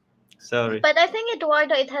remember. Sorry. But I think,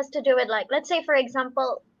 Eduardo, it has to do with, like, let's say, for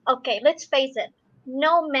example, okay, let's face it,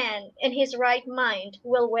 no man in his right mind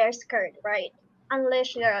will wear skirt, right?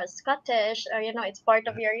 Unless you're a Scottish or, it's part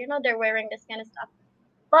of your, they're wearing this kind of stuff.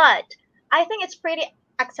 But I think it's pretty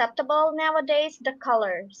acceptable nowadays, the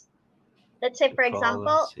colors. Let's say, The for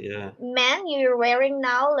example, colors, yeah. men, you're wearing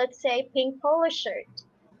now, let's say, pink polo shirt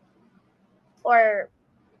or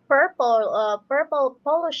purple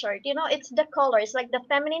polo shirt. It's the colors, like the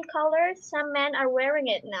feminine colors. Some men are wearing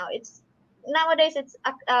it now. It's nowadays it's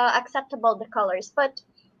acceptable, the colors, but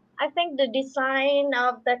I think the design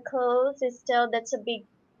of the clothes is still, that's a big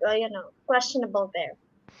questionable there.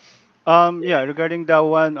 Yeah, regarding that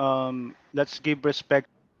one, let's give respect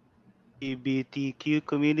LGBTQ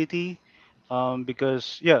community,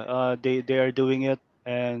 because yeah, they are doing it,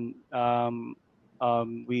 and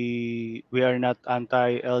we are not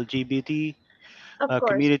anti LGBT Of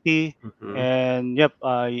course. community. Hmm. And yep,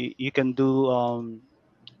 you can do,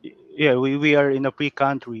 yeah, we are in a free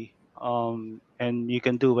country, and you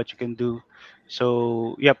can do what you can do.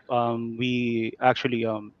 So yep, we actually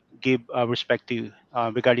give respect to you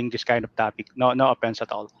regarding this kind of topic. No offense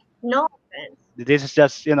at all. No offense. This is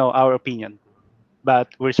just, our opinion, but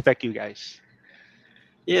we respect you guys.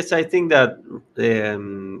 Yes, I think that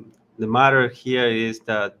the matter here is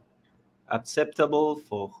that acceptable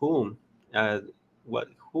for whom? What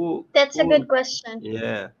That's a good who? question.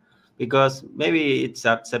 Yeah, because maybe it's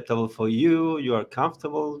acceptable for you. You are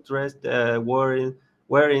comfortable dressed, wearing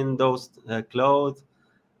those clothes,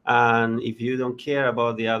 and if you don't care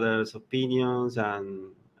about the others' opinions,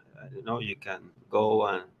 and you can go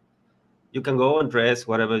and dress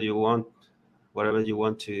whatever you want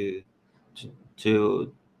to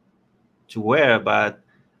to to wear. But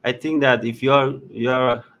I think that if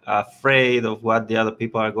you're afraid of what the other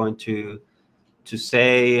people are going to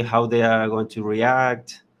say, how they are going to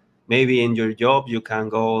react, maybe in your job you can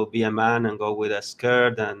go be a man and go with a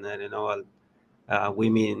skirt and a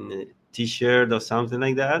women t-shirt or something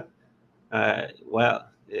like that. Well,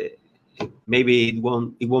 maybe it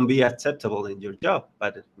won't be acceptable in your job,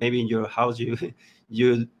 but maybe in your house you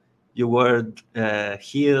you wear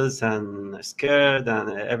heels and a skirt and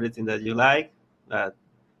everything that you like. But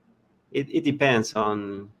it depends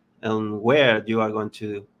on where you are going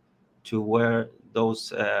to wear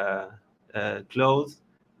those clothes,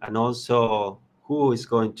 and also who is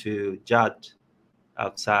going to judge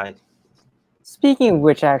outside. Speaking of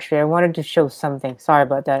which, actually, I wanted to show something. Sorry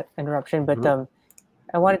about that interruption, but Mhm.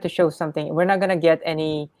 I wanted to show something. We're not gonna get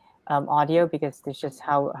any audio because it's just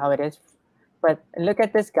how it is. But look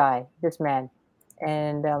at this guy, this man,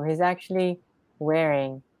 and he's actually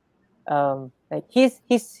wearing like he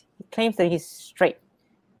claims that he's straight,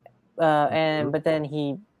 and Mhm. but then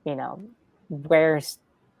he wears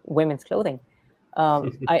women's clothing.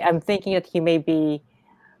 I'm thinking that he may be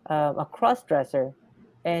a cross dresser,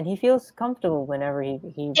 and he feels comfortable whenever he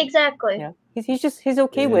Exactly. he's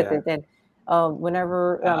okay with Yeah, it. And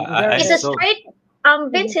whenever I He's a saw. straight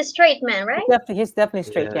Vince is straight man, right? he's definitely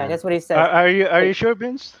straight. Yeah, Yeah, that's what he Are, says. are you Like, sure,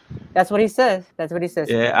 Vince? that's what he says. That's what he says.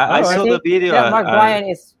 yeah, I All I right. saw the think video. that Mark Ryan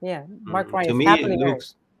is Mark Ryan To is me, it happily married.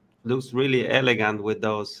 looks really elegant with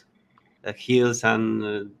those heels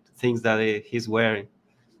and things that he's wearing.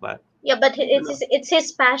 But Yeah, but you know, it's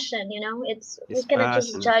his passion. It's, we his cannot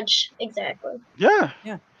just passion. judge exactly. Yeah.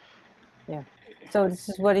 Yeah, yeah. So this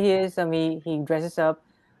is what he is. I mean, he dresses up.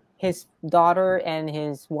 His daughter and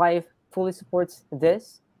his wife fully supports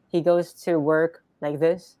this. He goes to work like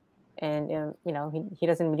this, and he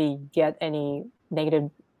doesn't really get any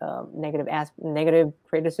negative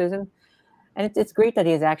criticism. And it's great that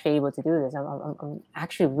he is actually able to do this. I'm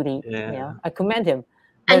actually really, Yeah. I commend him.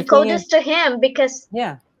 But the And thing is, kudos to him because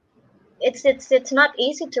yeah, it's not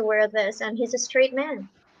easy to wear this, and he's a straight man.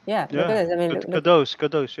 yeah, look at Yeah. this. I mean, look, Kudos,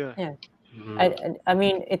 kudos. Yeah. yeah. Mhm. I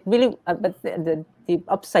mean, it really. But the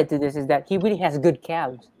upside to this is that he really has good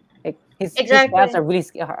calves. Like his calves Exactly, are really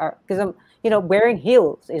because wearing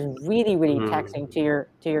heels is really really Mhm. taxing to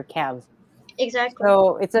your calves. exactly.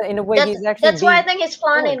 So it's in a way That's he's actually that's why I being think he's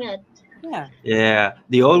supported. flaunting it. Yeah. Yeah,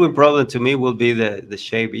 the only problem to me will be the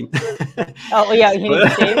shaving. Oh yeah, he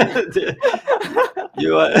needs to shave. The-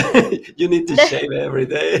 you are, you need to The- shave every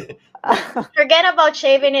day. Forget about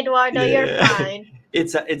shaving, Eduardo. You're Yeah, fine.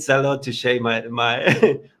 it's a lot to shave my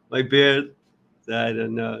my beard. I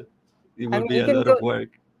don't know. It I will mean, be a lot of work.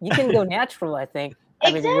 you can go natural. I think.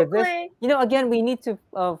 I mean, with this, Exactly. again, we need to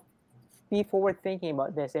be forward thinking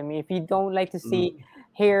about this. I mean, if you don't like to see Mm.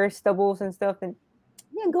 hair stubbles and stuff, then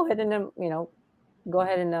yeah, go ahead and go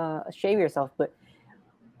ahead and shave yourself. But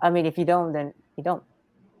I mean, if you don't, then you don't.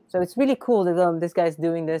 So it's really cool that this guy's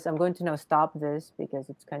doing this. I'm going to now stop this because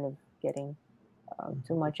it's kind of getting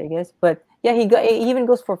too much, I guess. But yeah, he even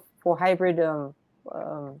goes for hybrid um,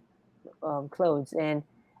 clothes, and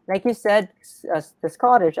like you said, the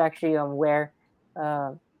Scottish actually wear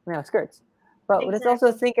uh, skirts. But let's also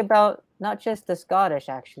Exactly. think about not just the Scottish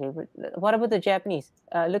actually, but what about the Japanese?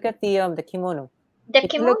 Look at the kimono. The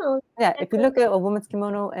If you look, kimono. yeah, if you Exactly. look at a woman's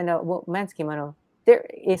kimono and a man's kimono, they're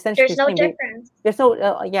essentially There's the no same. difference. There's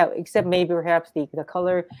no, yeah, except maybe perhaps the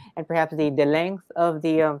color and perhaps the length of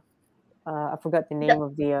the I forgot the The name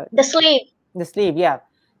of the sleeve. the sleeve. Yeah,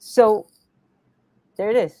 so there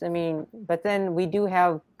it is. I mean, but then we do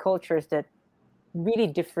have cultures that really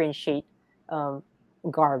differentiate um,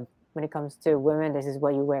 garb when it comes to women. This is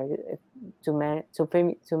what you wear. To men,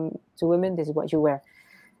 to women, this is what you wear.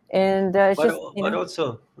 And it's just But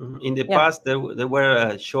also in the yeah. past there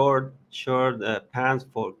were short pants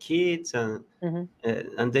for kids Hmm.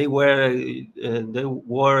 and they wore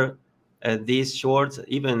these shorts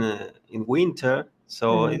even in winter.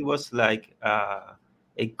 So Hmm. it was like a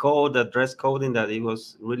code, a dress coding that it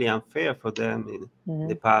was really unfair for them in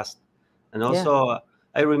the Hmm. past. And Yeah. also,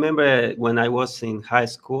 I remember when I was in high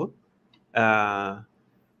school, uh,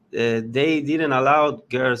 they didn't allow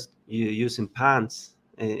girls using pants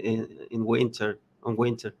in winter on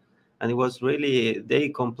winter, and it was really they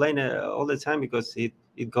complained all the time because it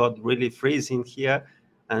got really freezing here,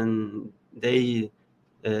 and they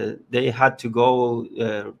had to go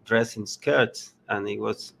dress in skirts, and it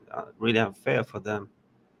was really unfair for them. I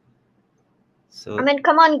So mean,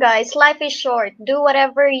 come on, guys. Life is short. Do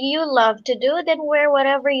whatever you love to do, then wear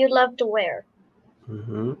whatever you love to wear.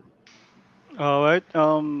 mhm. All right.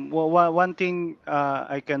 Well, one thing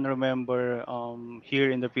I can remember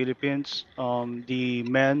here in the Philippines, the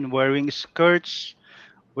men wearing skirts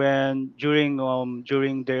when during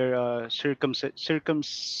their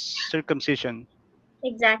circumcision.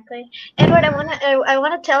 Exactly. Edward, I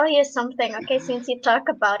wanna tell you something. Okay, since you talk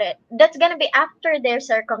about it, that's gonna be after they're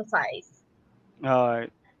circumcised. All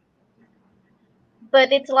right.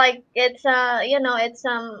 But it's like it's I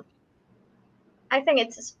think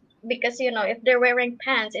it's because if they're wearing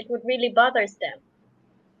pants, it would really bothers them.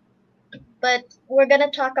 But we're gonna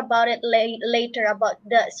talk about it later about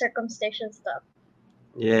the circumcision stuff.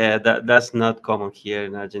 Yeah, that's not common here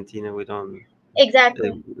in Argentina. Uh,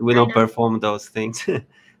 Exactly. we I don't know. perform those things.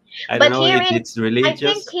 I don't But know here if in it's I think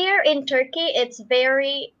religious. here in Turkey it's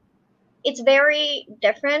very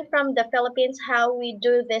different from the Philippines how we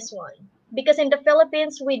do this one. Because in the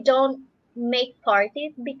Philippines we don't make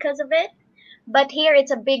parties because of it, but here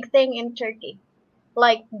it's a big thing in Turkey.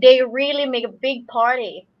 Like they really make a big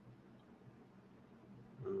party.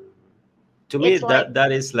 Mm. To me, It's like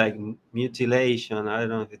that is like mutilation. I don't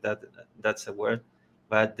know if that's a word,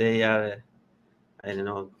 but they are. I don't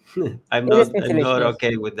know. It is I'm not mutilation, yes.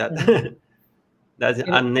 okay with that. Hmm. That's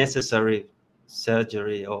And unnecessary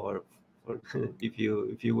surgery, or if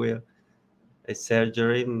you will, a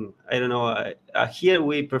surgery. I don't know. Here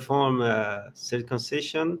we perform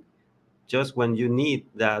circumcision just when you need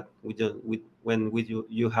that. We don't. When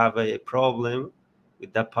you have a problem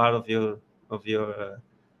with that part of your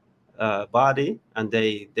body, and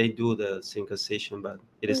they do the circumcision, but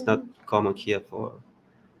it is not mhm. common here for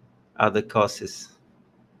other causes.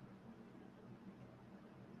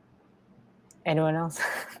 anyone else?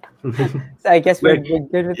 So I guess we're We're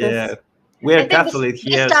good with yeah, this. we're I think Catholic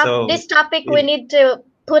here, so this topic we we, need to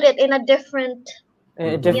put it in a different,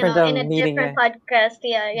 A mhm. different in a meeting. different Yeah, podcast.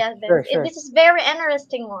 Yeah, yeah, sure, Vince. sure. This is very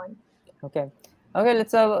interesting one. Okay, okay.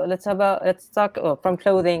 Let's talk from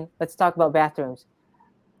clothing. Let's talk about bathrooms.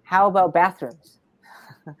 How about bathrooms?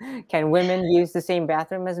 Can women use the same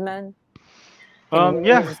bathroom as men? Can men use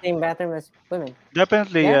Yeah, the same bathroom as women?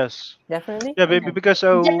 definitely Yeah, yes. definitely. Yeah, Okay. because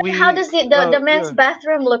How we does the men's yeah.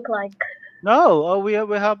 bathroom look like? No, we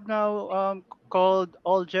have now called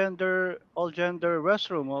all gender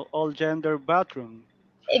restroom, all gender bathroom.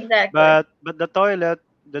 Exactly. But the toilet,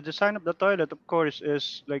 the design of the toilet, of course,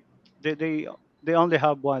 is like they they they only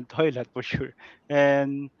have one toilet for sure,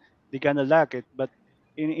 and they kind of lack it. But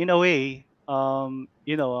in a way,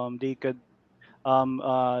 they could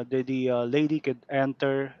the lady could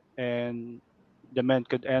enter and the men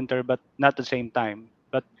could enter, but not the same time.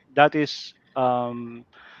 But that is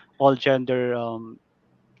all gender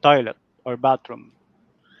toilet or bathroom.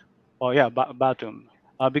 Oh yeah, bathroom.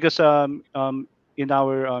 Because at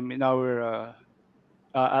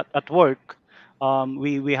work,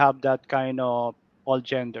 we have that kind of all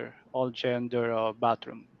gender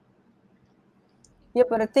bathroom. Yeah,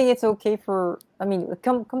 but I think it's okay for. I mean,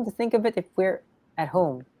 come to think of it, if we're at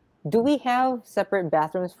home, do we have separate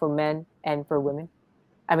bathrooms for men and for women?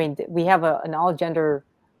 I mean, we have an all gender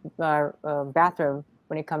bathroom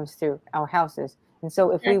when it comes to our houses, and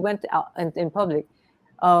so if we Exactly. went out in public,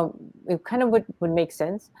 it kind of would make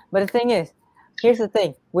sense. But the thing is, here's the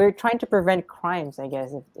thing: we're trying to prevent crimes, I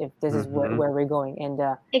guess, if this is Mhm. where we're going. And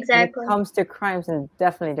when it Exactly. comes to crimes, and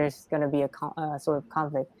definitely there's going to be a sort of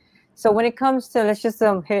conflict. So when it comes to let's just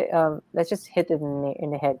hit it in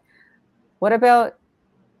the head. What about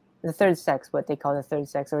the third sex? What they call the third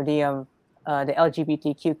sex, or the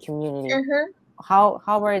LGBTQ community? Uh-huh. How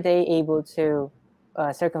are they able to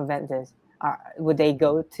circumvent this? Would they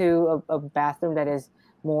go to a bathroom that is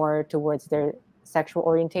more towards their sexual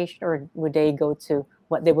orientation, or would they go to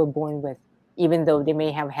what they were born with, even though they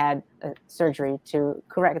may have had surgery to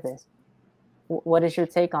correct this? What is your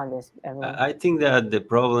take on this, everyone? I think that the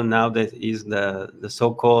problem now that is the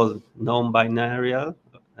so-called non-binary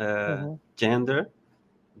Hmm. gender.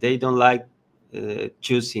 They don't like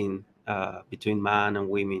choosing between man and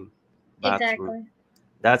women bathroom. Exactly.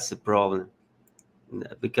 That's the problem.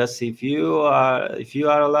 Because if you are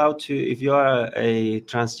allowed to, if you are a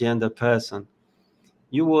transgender person,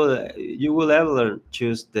 you will ever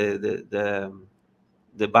choose the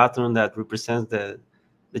bathroom that represents the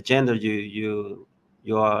gender you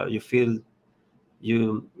you feel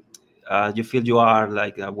you are,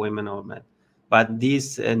 like a woman or man. But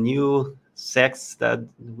this new sex that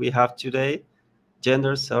we have today,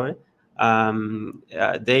 gender, sorry,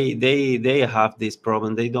 they have this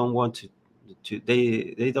problem. They don't want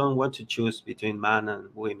they don't want to choose between man and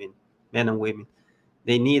women, men and women.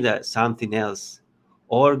 They need something else,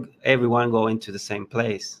 or everyone going to the same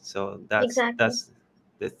place. So Exactly. that's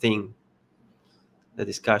the thing, the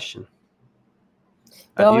discussion.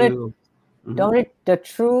 The Have only you? The Mhm. only the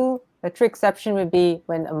true exception would be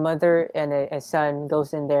when a mother and a son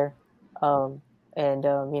goes in there, um, and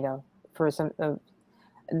for some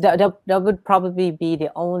that would probably be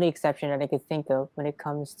the only exception that I could think of when it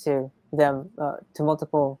comes to them to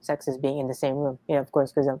multiple sexes being in the same room. Of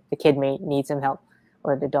course, because the kid may need some help,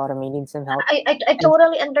 or the daughter may need some help, I and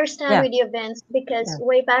totally understand yeah, with you, Vince, because yeah,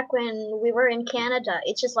 way back when we were in Canada,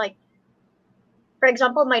 it's just like, for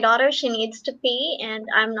example, my daughter, she needs to pee, and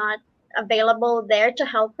I'm not available there to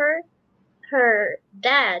help her. Her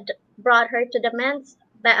dad brought her to the men's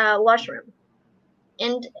washroom,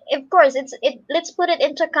 and of course, it. Let's put it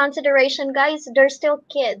into consideration, guys. They're still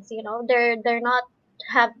kids, They're not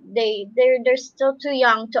have they're still too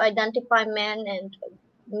young to identify men and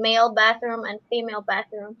male bathroom and female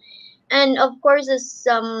bathroom. And of course, is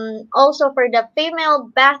also for the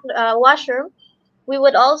female washroom, we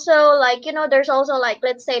would also, like, there's also, like,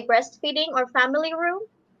 let's say, breastfeeding or family room,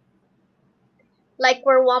 like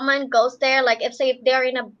where woman goes there, like, if say if they're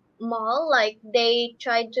in a mall, like they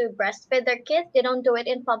try to breastfeed their kids, they don't do it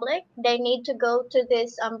in public, they need to go to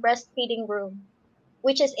this breastfeeding room,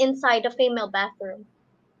 which is inside the female bathroom.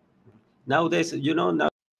 Nowadays, now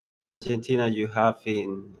Argentina, you have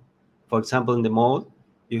for example, in the mall,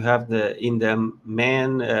 you have in the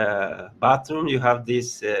men bathroom, you have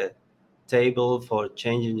this table for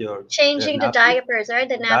changing your Changing the nappies, diapers, right?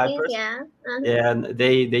 The nappies, diapers, yeah. and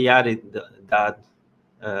they added that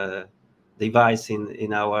uh, device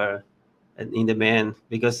in our in the men,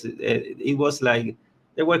 because it was like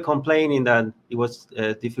they were complaining that it was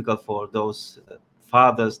difficult for those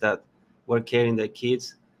fathers that were carrying their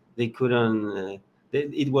kids. They couldn't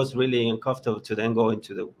it was really uncomfortable to then go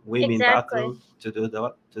into the women Exactly. bathroom to do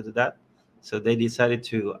that. So they decided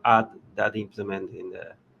to add that implement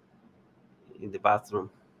in the bathroom.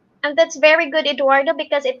 And that's very good, Eduardo,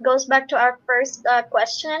 because it goes back to our first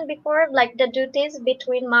question before, like the duties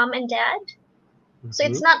between mom and dad. So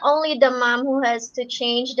Hmm. it's not only the mom who has to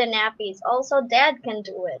change the nappies, also dad can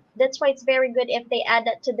do it. That's why it's very good if they add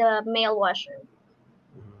that to the male washroom.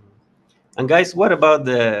 And guys, what about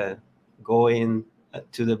the going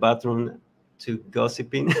to the bathroom to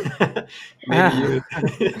gossiping? Maybe you.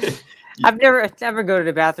 I've never go to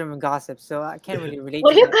the bathroom and gossip, so I can't really relate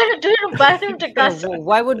What to are you that. gonna do in the bathroom to Yeah, gossip?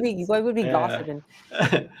 why would we Yeah. gossip? And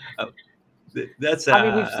That's I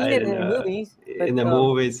mean, we've seen I it don't in the know. movies, but In the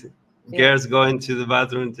movies, yeah, girls going to the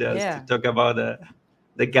bathroom just to yeah. talk about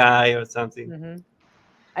the guy or something. hmm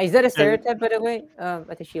Is that a Yeah, stereotype, by the way,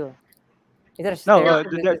 Ate Sheila? Is that a no, No,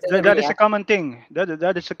 stereotype? Does that that really is a happen? common thing.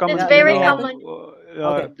 That is a common that's That thing. very really happened? common.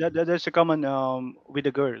 Okay. That is a common with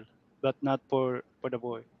the girl, but not for the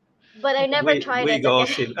boy. But I Okay. never tried We it, okay?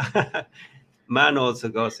 gossip. Man also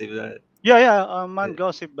gossip. Yeah, yeah, Uh, man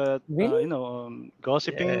gossip, but Really? yeah,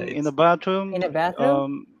 gossiping in the it's In bathroom, a bathroom?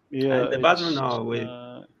 and yeah, the bathroom. it's No, we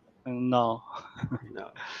no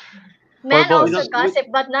no. for Men We also don't boys. we, gossip,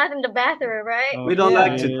 but not in the bathroom, right? we don't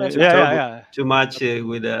like Yeah, Yeah, that's to right. yeah, talk yeah. too much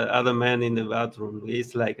with other men in the bathroom.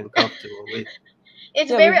 It's like uncomfortable.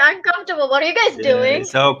 It's Yeah, very we. uncomfortable. What are you guys Yeah, doing?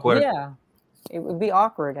 it's awkward. Yeah, it would be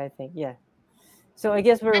awkward, I think. Yeah. So I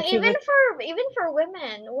guess we're And keeping. even for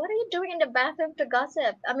women, what are you doing in the bathroom to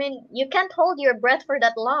gossip? I mean, you can't hold your breath for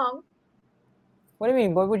that long. What do you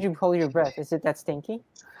mean? Why would you hold your breath? Is it that stinky?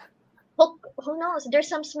 Who knows? There's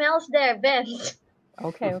some smells there, Vince.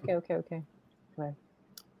 Okay, okay, okay, okay. Right.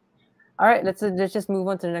 All right. Let's just move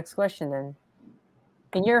on to the next question then.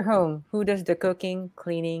 In your home, who does the cooking,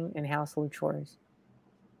 cleaning, and household chores?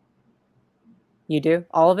 You do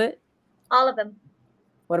all of it. All of them.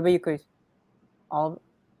 What about you, Chris? All.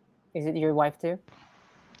 Is it your wife too?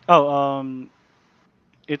 Oh,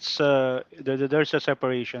 it's there's a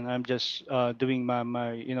separation. I'm just doing my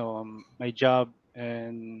my job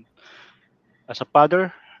and as a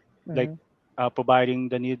father, like Mm-hmm. providing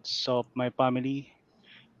the needs of my family,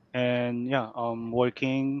 and yeah,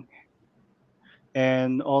 working,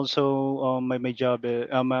 and also my job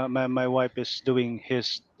my wife is doing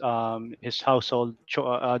his the household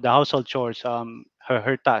chores,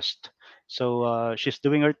 her task. So she's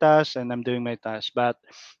doing her task and I'm doing my task. But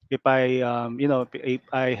if I if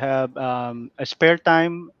I have a spare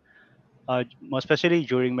time, most especially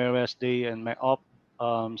during my rest day and my off,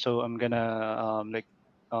 so I'm gonna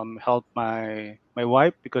help my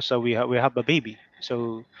wife because we have a baby.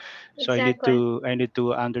 So Exactly. I need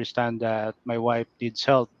to understand that my wife needs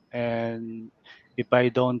help, and if I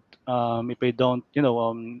don't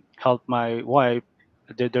help my wife,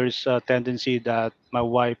 there's a tendency that my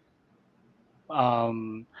wife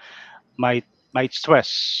um might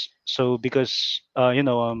stress. So because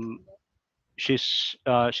she's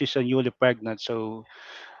a newly pregnant, so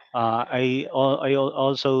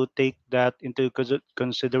also take that into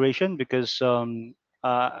consideration because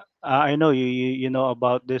I know you know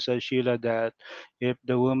about this, Sheila, that if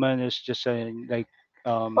the woman is just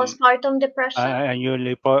Postpartum depression. a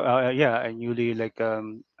newly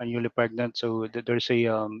a newly pregnant, so there's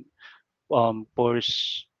a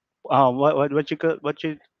pors what you call what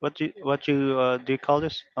you do you call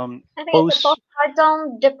this I think it's a post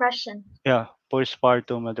postpartum depression. yeah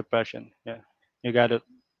postpartum depression, yeah, you got it.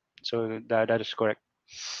 So that is correct.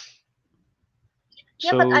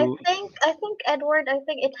 Yeah, but So I think Edward, I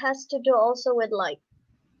think it has to do also with like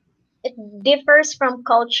it differs from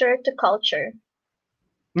culture to culture.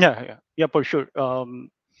 yeah, yeah, yeah, for sure.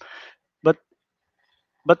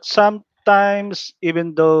 But sometimes,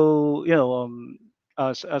 even though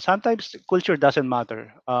sometimes culture doesn't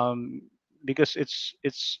matter, because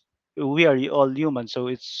it's we are all human, so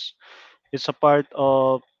it's a part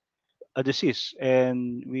of a disease,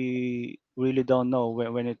 and we really don't know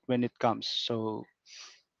when it comes. So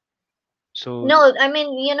so No, I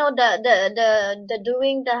mean, you know, the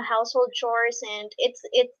doing the household chores, and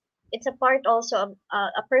it's a part also of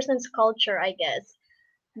a person's culture, I guess.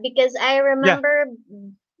 Because I yeah, remember,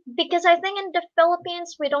 because I think in the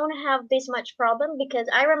Philippines we don't have this much problem, because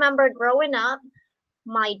I remember growing up,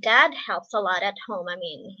 my dad helps a lot at home. I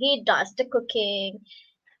mean, he does the cooking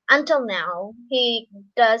until now. He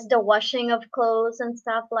does the washing of clothes and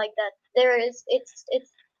stuff like that. There is it's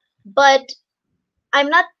but I'm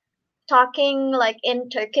not talking like in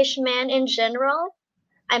Turkish men in general.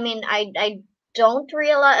 I mean, I don't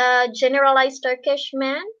generalize Turkish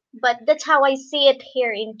men, but that's how I see it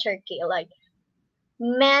here in Turkey. Like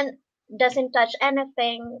men doesn't touch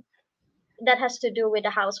anything that has to do with the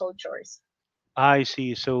household chores. I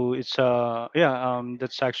see. So it's yeah,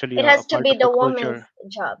 that's actually It a has to part be of the the woman's culture.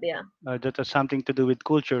 job, yeah. That has something to do with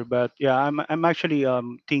culture. But yeah, I'm actually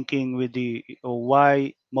thinking with the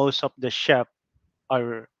why most of the chef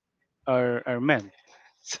are are men.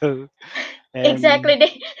 So and Exactly.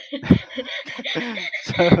 They,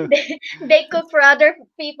 so they cook for other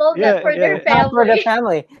people, not yeah, for their yeah. It's not for the family.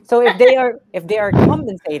 family. So if they are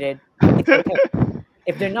compensated, it's okay.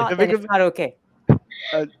 If they're It not, then it's become, not okay.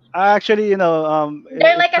 actually,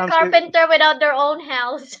 They're it like a comes carpenter without their own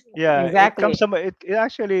house. yeah, it comes Exactly. to my it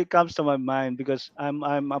actually comes to my mind because I'm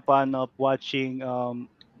a fan of watching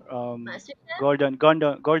Master Chef? Gordon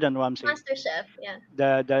Ramsay, Master Chef, yeah.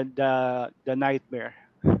 the nightmare,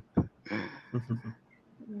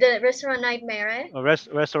 The restaurant nightmare, eh?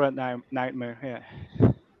 restaurant nightmare,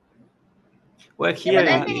 yeah. Well, Yeah, here but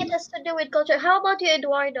I And think it has to do with culture. How about you,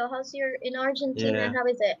 Eduardo? How's your in Argentina yeah, and how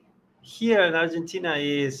is it? here in Argentina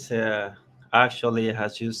is actually,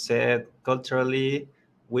 as you said, culturally,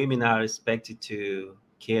 women are expected to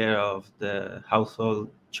care of the household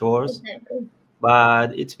chores, Exactly.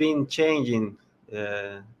 but it's been changing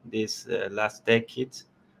this last decade,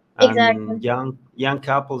 and Exactly. young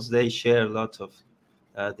couples they share lots of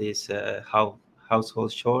these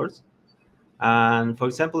household chores. And for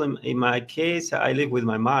example, in my case, I live with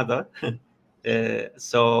my mother,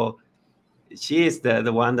 so she is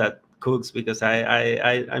the one that cooks because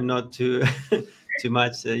I'm not too too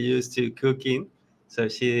much used to cooking. So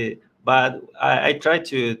she, but I try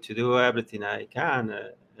to do everything I can.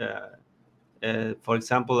 For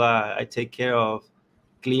example, I take care of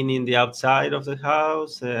cleaning the outside of the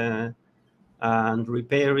house and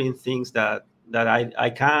repairing things that I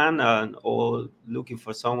can, and or looking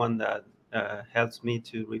for someone that helps me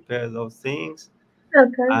to repair those things.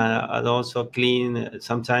 Okay. And also clean.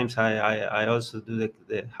 Sometimes I also do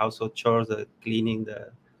the household chores, cleaning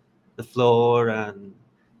the floor and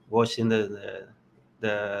washing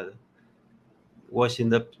the washing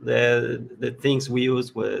the things we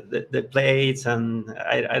use with the plates, and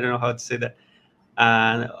I don't know how to say that.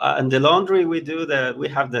 And the laundry we do, we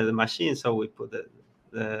have the machine, so we put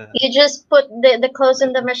the You just put the clothes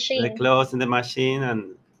in the the machine. clothes in the machine,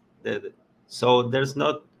 and so there's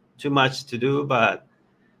not too much to do, but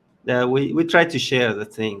we try to share the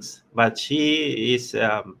things. But she is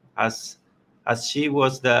as she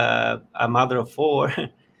was a mother of four.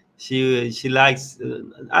 She likes,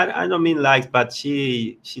 I don't mean likes, but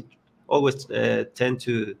she always tend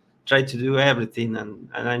to try to do everything, and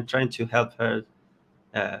I'm trying to help her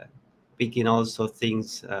uh, picking also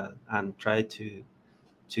things, and try to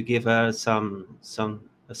give her some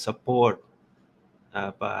support.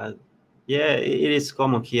 But yeah, it is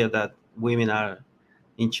common here that women are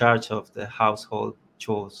in charge of the household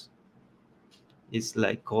chores. It's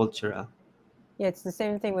like cultural. Yeah, it's the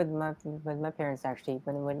same thing with my parents actually.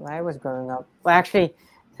 When I was growing up, well, actually,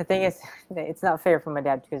 the thing is, it's not fair for my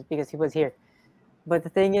dad because he was here. But the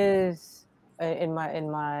thing is, in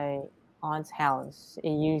my aunt's house,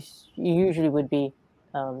 usually would be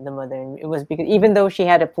the mother, and it was because even though she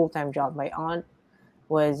had a full time job, my aunt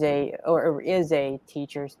was or is a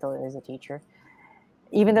teacher, still is a teacher.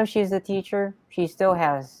 Even though she's a teacher,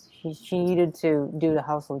 she needed to do the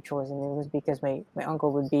household chores, and it was because my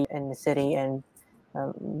uncle would be in the city and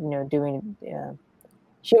doing.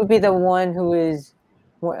 She would be the one who is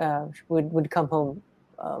would come home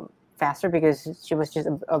faster because she was just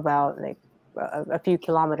about like a few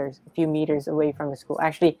kilometers, a few meters away from the school.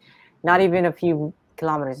 Actually, not even a few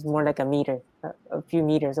kilometers, more like a meter, a few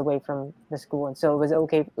meters away from the school, and so it was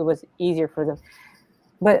okay. It was easier for them.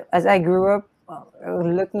 But as I grew up,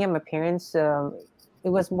 looking at my parents, it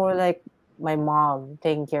was more like my mom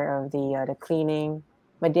taking care of the cleaning.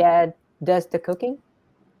 My dad does the cooking.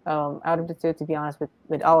 Out of the two, to be honest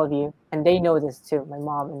with all of you, and they know this too. My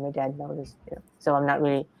mom and my dad know this too. So I'm not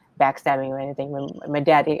really backstabbing or anything. My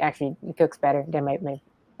dad actually cooks better than my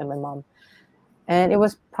mom, and it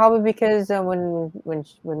was probably because when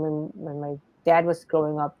my dad was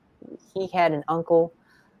growing up, he had an uncle,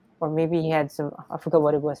 or maybe he had some, I forgot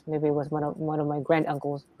what it was. Maybe it was one of my grand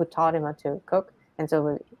uncles who taught him how to cook, and so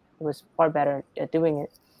it was far better at doing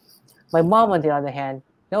it. My mom, on the other hand,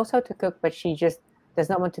 knows how to cook, but she just does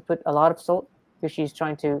not want to put a lot of salt because she's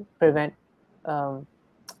trying to prevent um,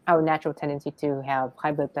 our natural tendency to have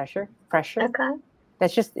high blood pressure. Pressure. Okay.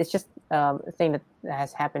 It's just a thing that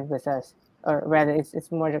has happened with us, or rather, it's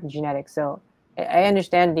more of genetics. So I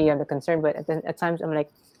understand the concern, but at times I'm like,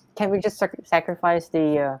 can we just sacrifice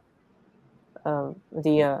the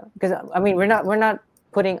because I mean we're not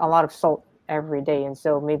putting a lot of salt every day, and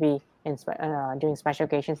so maybe during special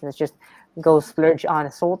occasions. Let's just go splurge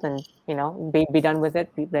on salt and be done with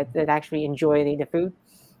it. That actually enjoy the food,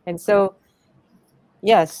 and so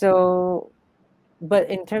yeah. So, but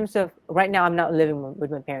in terms of right now, I'm not living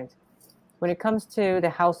with my parents. When it comes to the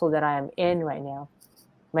household that I am in right now,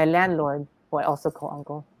 my landlord, who I also call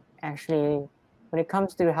uncle, actually, when it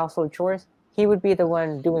comes to household chores, he would be the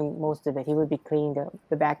one doing most of it. He would be cleaning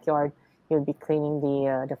the backyard. He would be cleaning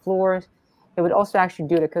the floors. He would also actually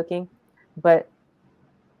do the cooking, but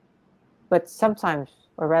sometimes,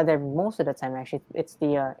 or rather most of the time, actually, it's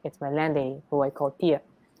my landlady who I call Tia,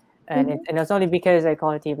 and Mhm. it's only because I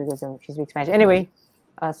call her Tia because she speaks Spanish. Anyway,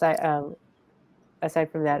 aside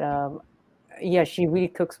aside from that, yeah, she really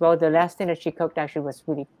cooks well. The last thing that she cooked actually was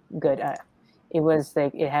really good. It was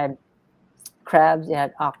like it had crabs, it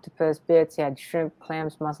had octopus bits, it had shrimp,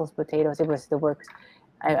 clams, mussels, potatoes. It was the works.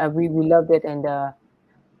 I really loved it. And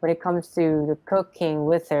when it comes to the cooking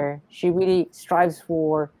with her, she really strives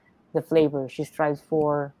for the flavor. She strives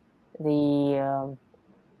for the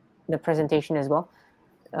presentation as well.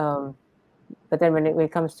 Um, but then when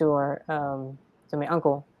it comes to our to my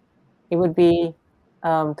uncle, it would be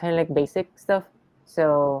kind of like basic stuff.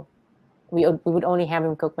 So we would only have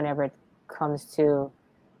him cook whenever it comes to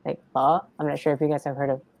like ba. I'm not sure if you guys have heard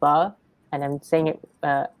of ba, and I'm saying it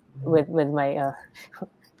with my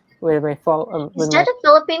Is with my that a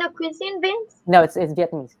Filipino cuisine, Vince? no, it's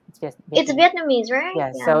Vietnamese. It's just It's Vietnamese. Vietnamese, right?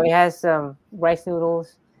 Yeah, Yeah. so it has rice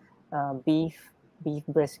noodles, beef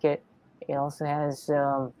brisket. It also has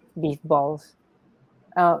beef balls.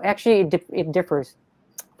 Actually, it differs.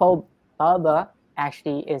 Pho baba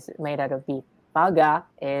actually is made out of beef. Baga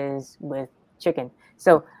is with chicken.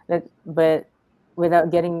 So, but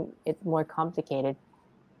without getting it more complicated,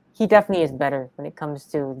 he definitely is better when it comes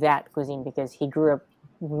to that cuisine because he grew up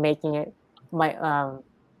making it. My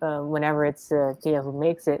whenever it's Tia who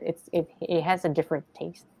makes it, it has a different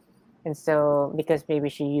taste, and so because maybe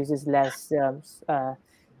she uses less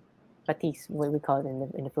patis, what we call it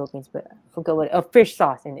in the Philippines, but I forgot what fish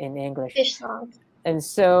sauce in English. Fish sauce. And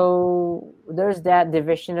so there's that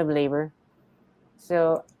division of labor.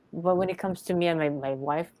 So, but when it comes to me and my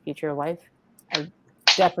wife, future wife, I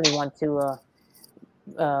definitely want to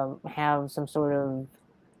have some sort of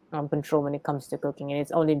control when it comes to cooking, and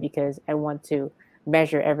it's only because I want to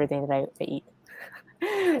measure everything that I eat.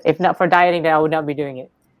 If not for dieting, then I would not be doing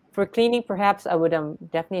it. For cleaning, perhaps I would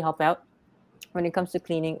definitely help out. When it comes to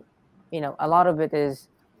cleaning, a lot of it is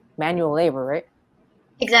manual labor, right?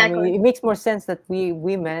 I mean, Exactly. it makes more sense that we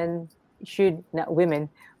men should not women,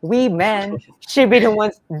 we men should be the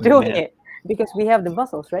ones We doing met. it because we have the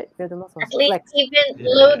muscles, right? We have the muscles At to least flex. even Yeah.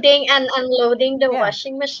 loading and unloading the Yeah,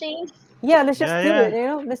 washing machine. yeah. Let's just Yeah, do it.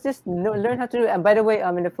 yeah. Let's just learn how to do it. And by the way,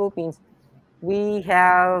 in the Philippines, we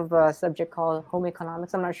have a subject called home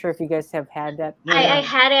economics. I'm not sure if you guys have had that. Yeah, I yeah.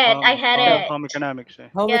 had it. I had So it. Home economics. Eh.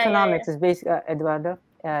 home Yeah, yeah, yeah. economics is basically Eduardo.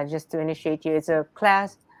 Just to initiate you, it's a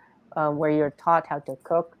class where you're taught how to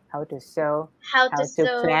cook, how to sew, How to how to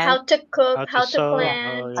sew, plan. how to cook, How to how to Yeah, sew.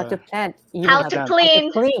 plant, how to Yeah. plant, How even how to how to to plant. how to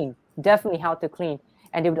clean. clean. Definitely how to clean,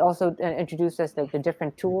 and they would also introduce us like the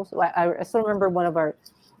different tools. I still remember one of our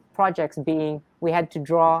projects being we had to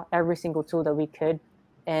draw every single tool that we could,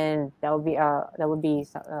 and that would be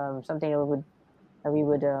something that we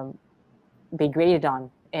would be graded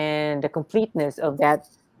on, and the completeness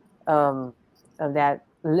um, of that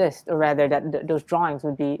list, or rather those drawings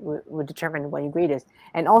would determine what your grade is.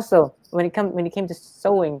 And also when it came to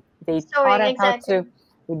sewing, Sewing, exactly.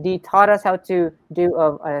 they taught us how to do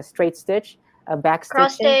a straight stitch, a back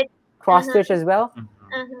Cross stitching, stitch. cross Uh-huh. stitch as well. Mhm.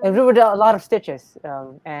 And Uh-huh. we would do a lot of stitches.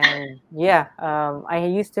 And yeah, I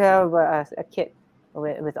used to have a kit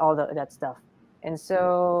with all that stuff. And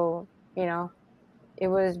so you know, it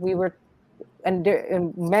was we were and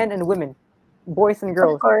men and women, boys and Of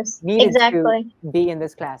girls, course. needed to Exactly. be in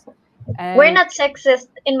this class. We're And not sexist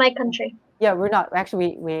in my country. yeah, we're not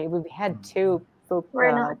actually. We had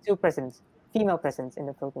We're not. two presidents, female presidents in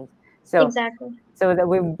the Philippines. So Exactly. that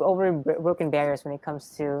we've broken barriers when it comes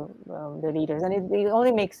to the leaders, and it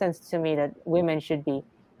only makes sense to me that women should be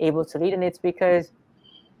able to lead, and it's because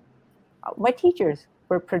my teachers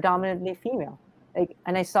were predominantly female, like,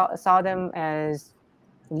 and I saw them as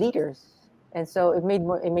leaders, and so it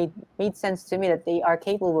made sense to me that they are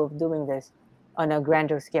capable of doing this on a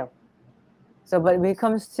grander scale. So, but when it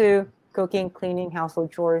comes to cooking, cleaning,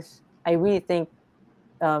 household chores, I really think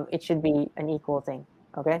it should be an equal thing.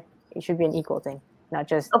 Okay, it should be an equal thing, not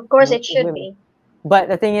just Of course it should women. be. But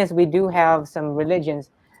the thing is, we do have some religions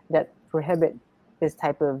that prohibit this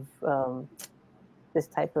type of um, this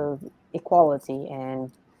type of equality,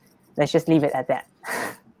 and let's just leave it at that.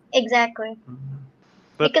 Exactly. Mhm.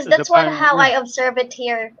 But because the that's what parent, how yeah. I observe it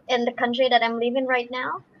here in the country that I'm living right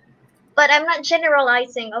now. But I'm not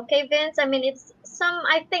generalizing, okay, Vince? I mean, it's some.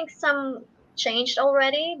 I think some changed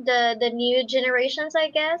already. The new generations, I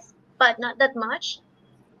guess, but not that much.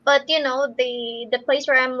 But the place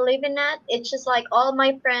where I'm living at, it's just like all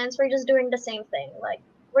my friends, we're just doing the same thing. Like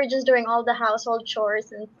we're just doing all the household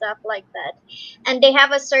chores and stuff like that. And they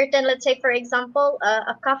have a certain, let's say, for example,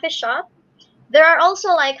 a coffee shop. There are also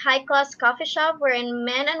like high class coffee shop wherein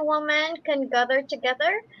men and women can gather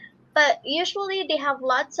together. But usually they have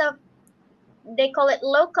lots of, they call it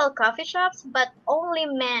local coffee shops, but only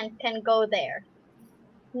men can go there.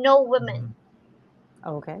 No women. Mhm.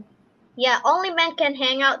 Okay. Yeah, only men can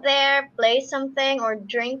hang out there, play something, or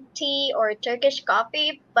drink tea or Turkish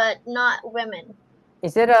coffee, but not women.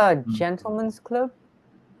 Is it a Mhm. gentleman's club?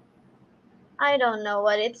 I don't know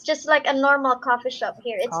what. It's just like a normal coffee shop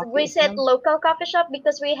here. It's Coffee we said club? local coffee shop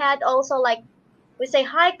because we had also like we say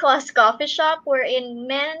high class coffee shop wherein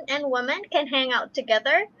men and women can hang out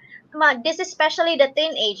together. This is especially the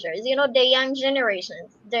teenagers, the young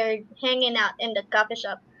generations. They're hanging out in the coffee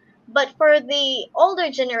shop. But for the older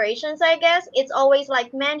generations, I guess, it's always like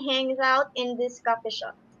men hangs out in this coffee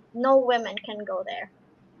shop. No women can go there.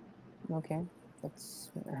 Okay. That's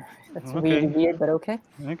that's really Okay, weird, but okay.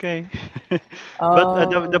 okay. But the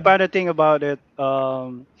Um, funny thing about it,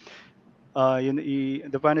 the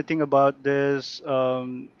funny thing about this,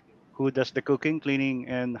 who does the cooking, cleaning,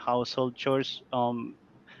 and household chores,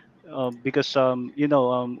 because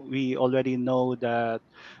we already know that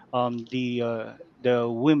the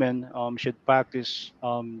women should practice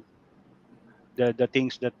the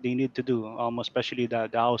things that they need to do, especially the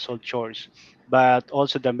household chores, but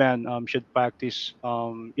also the men should practice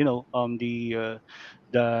the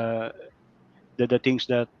the things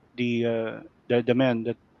that the men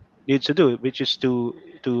that needs to do, which is to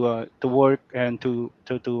work and to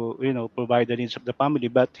provide the needs of the family.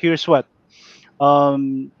 But here's what,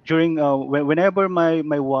 during whenever my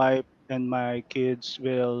wife and my kids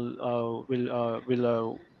will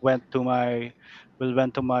went to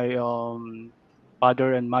my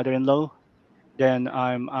father and mother-in-law, then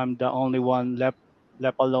I'm the only one left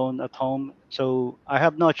alone at home, so I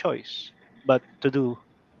have no choice but to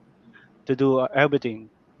do everything,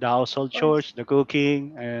 the household Of course. chores, the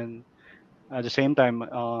cooking, and at the same time,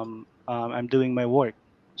 I'm doing my work,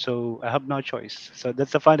 so I have no choice. So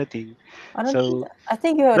that's the funny thing. I don't. So, I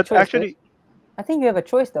think you have a but choice, Vince. actually, I think you have a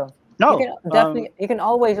choice though. You no, can definitely, you can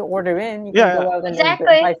always order in. You can yeah, go out and buy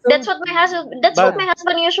Exactly. That's food. what my husband. That's what but Yeah, my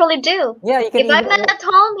husband usually do. yeah. You can If even, I'm not at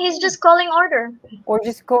home, he's yeah. just calling order. Or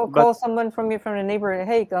just call but someone from the neighborhood.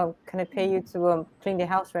 Hey, can I pay you to clean the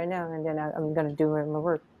house right now? And then I'm gonna do my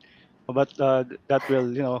work. that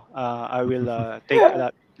will, I will take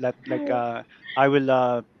that like I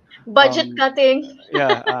will Budget um cutting.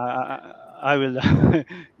 yeah, I will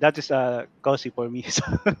that is cozy for me. So,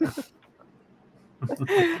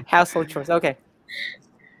 Household chores. Okay,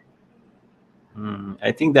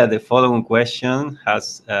 I think that the following question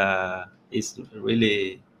has is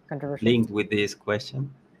really controversial. linked with this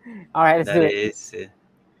question. All right, let's That do it. is,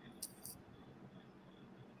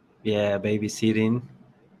 yeah, babysitting.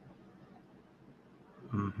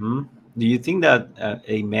 hmm Do you think that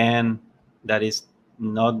a man that is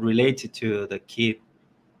not related to the kid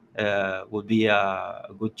would be a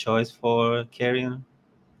good choice for caring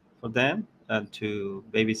for them and to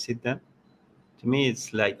babysit them? To me,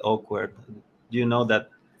 it's like awkward. You know that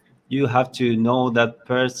you have to know that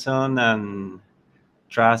person and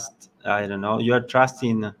trust. I don't know. You are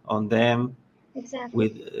trusting on them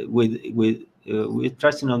Exactly. with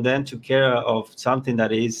trusting on them to care of something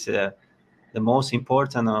that is the most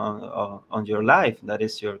important on your life. That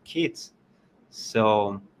is your kids.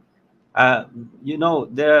 So uh,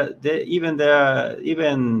 even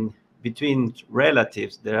between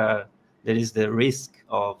relatives there is the risk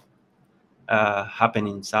of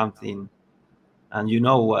happening something, and you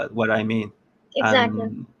know what I mean.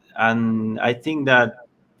 Exactly. And I think that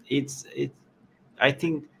it's it I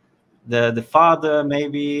think the father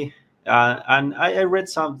maybe, and I read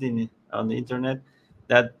something on the internet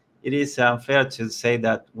that it is unfair to say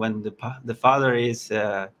that when the father is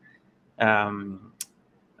um,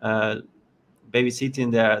 uh,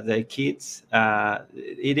 babysitting their kids,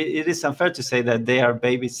 it is unfair to say that they are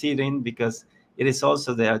babysitting, because it is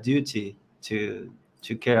also their duty to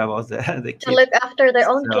care about the To kids. look after their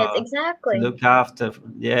own kids. So to Exactly. look after,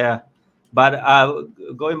 yeah. But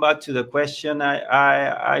going back to the question,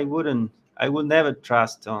 I would never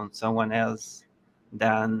trust on someone else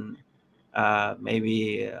than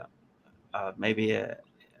maybe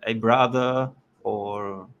a brother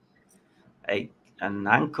or a an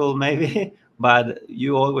uncle maybe. but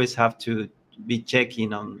you always have to be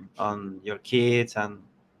checking on your kids and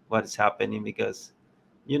what is happening, because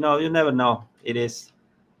you never know. It is,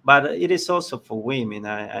 but it is also for women.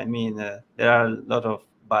 I mean, there are a lot of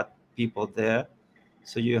bad people there,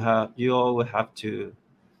 so you always have to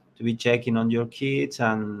be checking on your kids,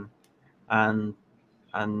 and and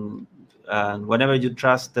and whenever you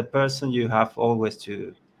trust the person, you have always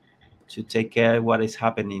to take care what is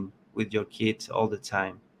happening with your kids all the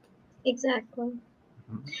time. Exactly.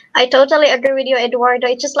 Mhm. I totally agree with you, Eduardo.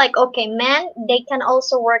 It's just like, okay, men, they can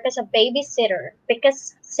also work as a babysitter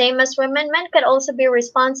because same as women, men could also be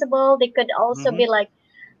responsible. They could also Mm-hmm. be like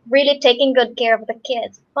really taking good care of the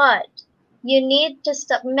kids. But you need to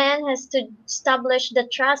stop, man has to establish the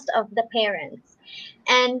trust of the parents.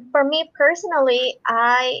 And for me personally,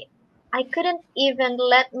 I couldn't even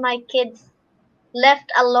let my kids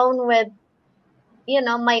left alone with,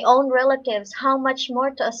 my own relatives, how much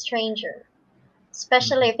more to a stranger,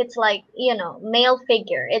 especially Mhm. if it's like, male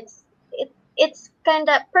figure. It's kind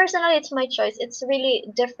of personally, it's my choice. It's really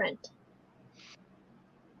different.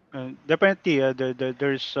 Definitely,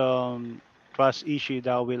 there's trust issue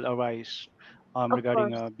that will arise Of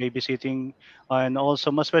regarding course. babysitting, and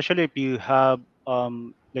also especially if you have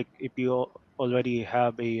like if you already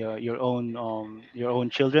have your own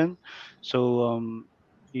children, so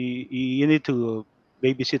you need to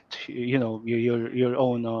babysit your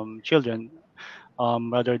own children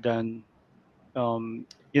rather than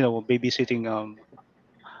babysitting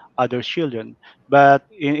other children. But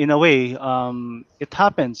in a way, it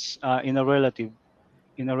happens in a relative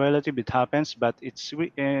it happens, but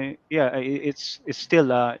yeah, it's still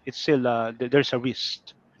there's a risk.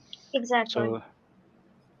 Exactly. So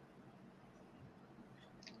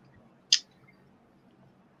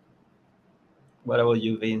What about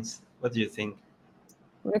you, Vince? What do you think?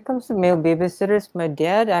 When it comes to male babysitters, my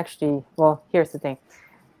dad actually, well, here's the thing.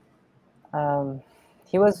 Um,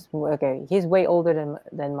 he was okay. He's way older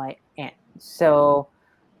than my aunt. So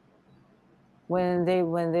when they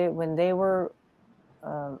were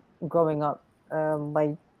growing up,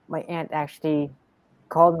 my aunt actually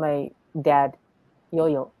called my dad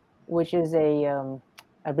Yo-Yo, which is a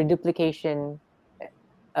reduplication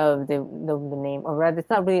of the name, or rather, it's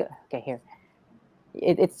not really okay. Here,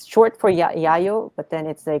 it's short for Yayo, but then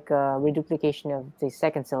it's like a reduplication of the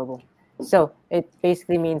second syllable. So it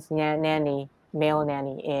basically means nanny, male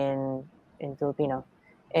nanny in Filipino,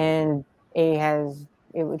 and it has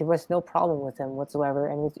it was no problem with him whatsoever,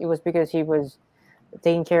 and it was because he was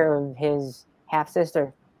taking care of his half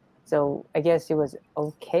sister. So I guess it was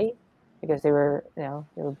okay because they were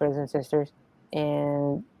brothers and sisters,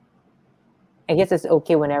 and I guess it's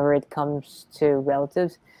okay whenever it comes to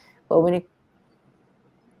relatives, but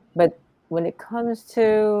but when it comes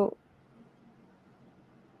to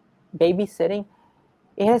babysitting,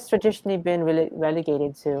 it has traditionally been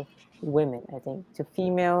relegated to women. I think to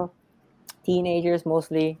female teenagers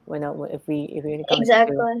mostly. When it comes to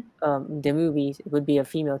Exactly. the movies, it would be a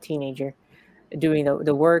female teenager doing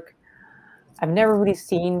the work. I've never really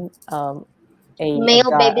seen a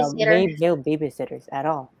Male guy babysitter. male babysitters at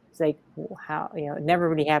all. It's like how it never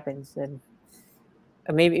really happens, and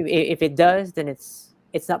maybe if it does, then it's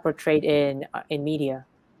not portrayed in media.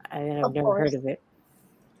 I've Of never heard course. of it,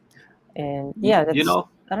 and You, yeah, you that's know,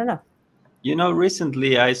 I don't know.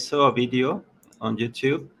 recently I saw a video on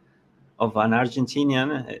YouTube of an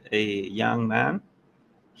Argentinian, a young man.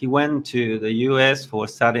 He went to the US for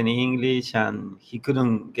studying English, and he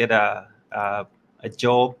couldn't get a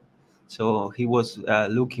job, so he was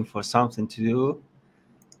looking for something to do.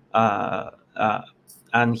 Uh, uh,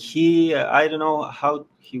 and I don't know how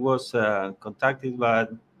he was contacted by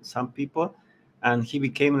some people, and he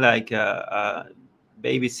became like a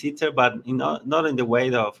babysitter, but not in the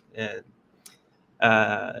way of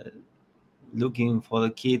uh, looking for the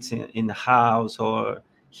kids in the house, or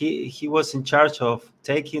he was in charge of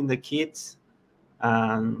taking the kids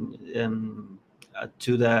and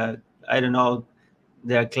to the, I don't know,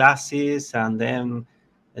 their classes, and then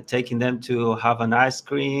taking them to have an ice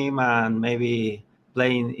cream and maybe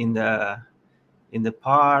playing in the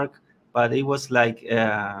park. But it was like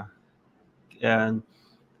uh,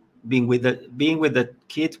 being with the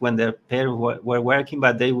kids when their parents were working,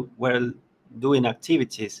 but they were doing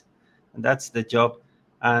activities, and that's the job.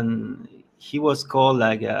 And he was called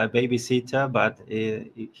like a babysitter, but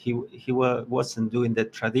wasn't doing the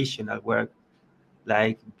traditional work,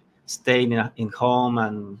 like staying in home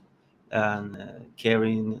and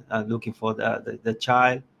caring, looking for the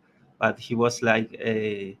child. But he was like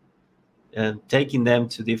taking them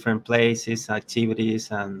to different places, activities,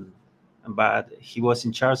 but he was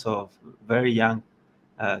in charge of very young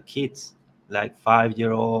kids, like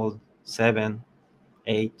 5-year-old, 7,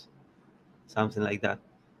 8, something like that.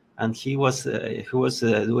 And he was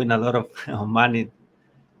doing a lot of money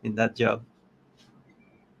in that job.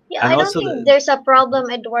 Yeah, And I don't also think there's a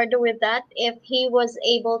problem, Eduardo, with that if he was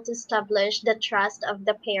able to establish the trust of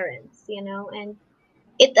the parents, and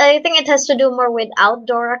I think it has to do more with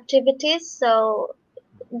outdoor activities, so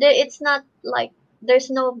it's not like there's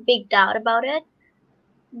no big doubt about it.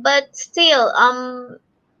 But still,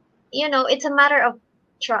 it's a matter of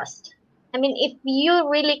trust. I mean, if you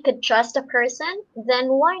really could trust a person, then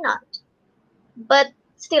why not? But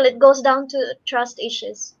still, it goes down to trust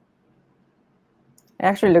issues. I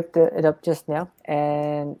actually looked it up just now,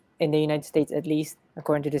 and in the United States, at least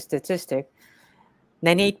according to the statistic,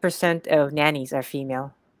 98% of nannies are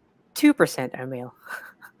female, 2% are male.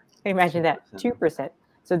 Imagine that, 2%. 2%.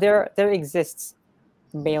 So there exists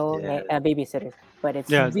male Yeah, babysitters, but it's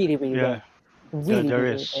Yeah, really really yeah, rare, really there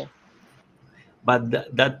really is. rare. but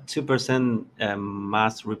that 2%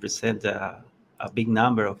 must represent a big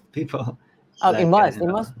number of people. Oh, it Like must. It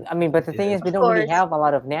must. I mean, but the thing yeah. is, we Of don't really course. have a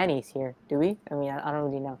lot of nannies here, do we? I mean, I don't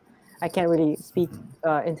really know. I can't really speak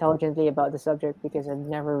intelligently about the subject because I've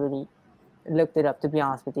never really looked it up. To be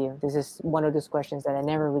honest with you, this is one of those questions that I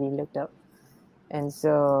never really looked up. And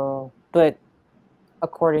so, but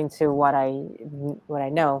according to what I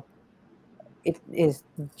know, it is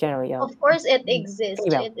generally Of course, it exists.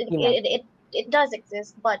 female. Female. It does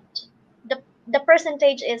exist, but the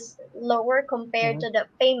percentage is lower compared Mhm. to the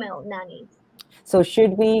female nannies. So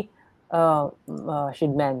should men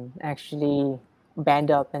actually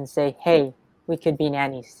band up and say, "Hey, we could be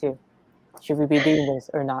nannies too. Should we be doing this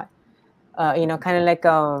or not?" Kind of like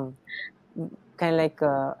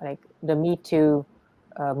the Me Too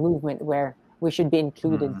movement, where we should be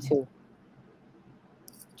included Mm. too.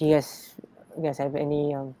 Do you guys have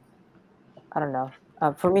any? I don't know.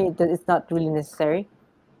 For me, it's not really necessary.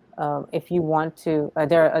 If you want to,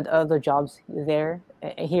 there are other jobs there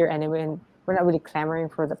here anyway, and we're not really clamoring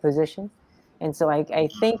for the position. And so I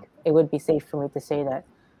think it would be safe for me to say that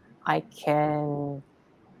I can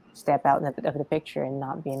step out of the picture and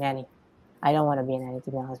not be a nanny. I don't want to be a nanny,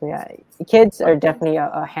 to be honest with you. Kids are definitely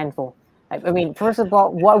a handful. I mean, first of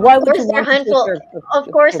all, why Of would course, you they're want to take handful. care Of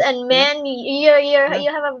of course, kids? and men, Yeah. you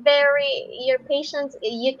have a very your patience.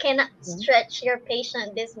 You cannot Mhm. stretch your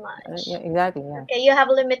patient this Yeah, much. exactly. Yeah. Okay, you have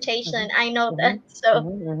a limitation. Hmm. I know Hmm. that. So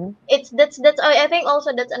Hmm. that's I think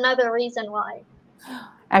also that's another reason why.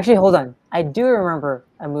 Actually, hold on. I do remember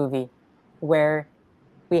a movie where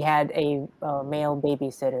we had a male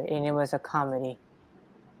babysitter, and it was a comedy.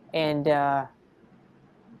 And I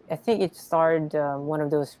think it starred one of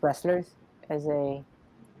those wrestlers as a.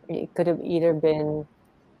 It could have either been.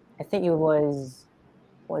 I think it was.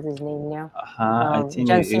 What's his name now? I think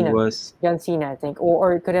John it Cena. was John Cena, I think,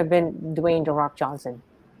 or it could have been Dwayne the Rock Johnson.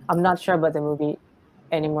 I'm not sure about the movie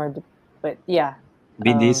anymore, but yeah.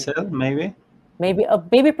 Vin Um, Diesel, maybe.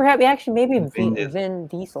 maybe perhaps actually maybe Vin Diesel. Vin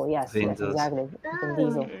Diesel. Yes, Vin yes, Diesel. exactly. Vin Ah,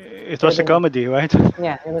 Diesel. It Could have was a been. comedy, right?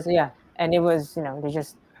 Yeah, it was. Yeah, and it was. They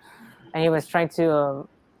just and he was trying to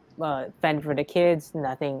fend for the kids.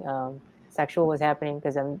 Nothing sexual was happening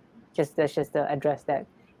because I'm just that's just to address that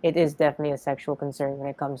it is definitely a sexual concern when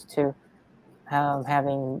it comes to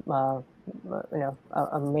having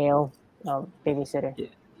a male babysitter. Yeah.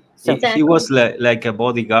 So He exactly. was like a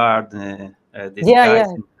bodyguard yeah, yeah,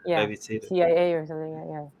 disguised in yeah, babysitter. CIA or something.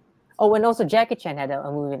 Yeah, yeah. Oh, and also Jackie Chan had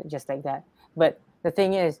a movie just like that. But the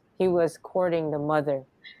thing is, he was courting the mother, and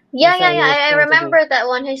Yeah, so yeah, he yeah. was I trying to be. remember that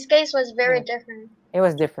one. His case was very Yeah, different. it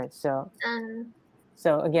was different. So Uh,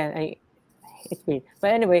 so again, it's weird.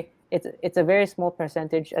 But anyway, it's a very small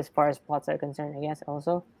percentage as far as plots are concerned, I guess.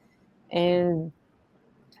 Also, and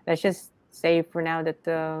let's just say for now that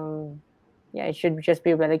yeah, it should just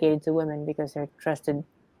be relegated to women because they're trusted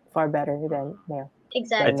far better I than think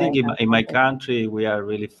exactly. men in my also. country we are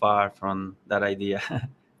really far from that idea.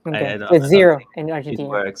 Okay, so it's I don't zero think in it Argentina.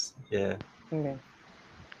 works. Yeah. Okay,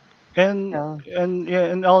 and so and yeah,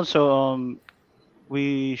 and also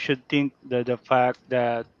we should think that the fact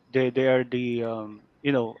that they are the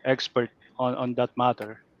expert on that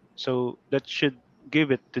matter, so that should give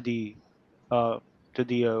it uh to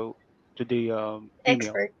the uh, female,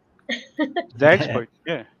 Expert. the expert.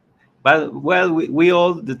 Yeah. But well, we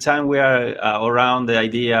all the time we are around the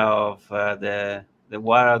idea of the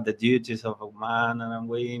what are the duties of a man and a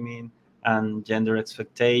women and gender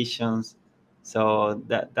expectations. So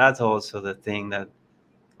that's also the thing that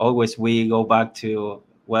always we go back to.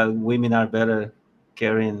 Well, women are better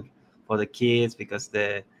caring for the kids because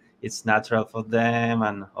it's natural for them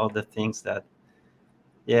and all the things that.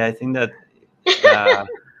 Yeah, I think that. Uh,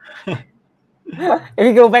 If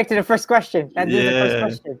we go back to the first question, that is the first Yeah,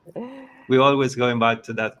 question. we're always going back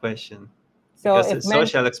to that question So because if the men,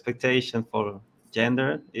 social expectation for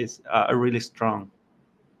gender is really strong.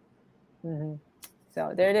 Mhm.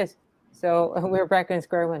 So there it is. So we're back in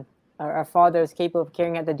square one. Our father is capable of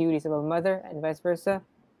carrying out the duties of a mother, and vice versa,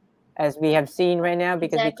 as we have seen right now,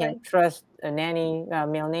 because we Exactly. can't trust a nanny,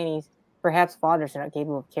 male nannies. Perhaps fathers are not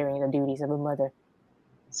capable of carrying the duties of a mother.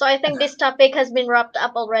 So I think this topic has been wrapped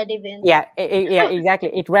up already, Vince. Yeah, yeah, exactly.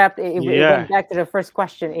 It wrapped. It Yeah, went back to the first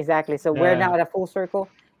question exactly. So we're yeah. now at a full circle,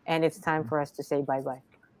 and it's time for us to say bye bye.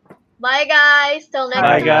 Bye, guys. Till next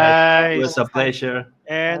Bye, Bye, guys. time. It Until was a guys. next time. pleasure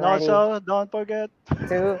And Alrighty. also, don't forget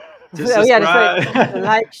To to oh yeah, that's right. subscribe.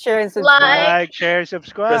 Like, share, and subscribe. Like, like, share, Press the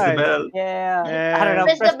subscribe. bell. Yeah, I don't know.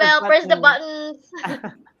 And press the Press the bell, press the button.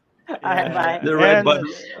 buttons. All right, yeah, bye. The red and button.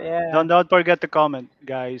 Yeah, don't forget to comment,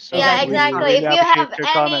 guys. Yeah, exactly. Leave We exactly. comments. really If you appreciate have your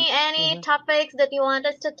any comments. any Mm-hmm. topics that you want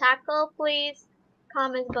us to tackle, please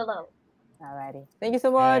comment below. Alrighty. Thank you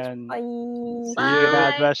so much. And Bye. See we're gonna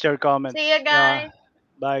you. Bye. address your See you comments. guys.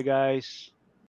 Bye, guys.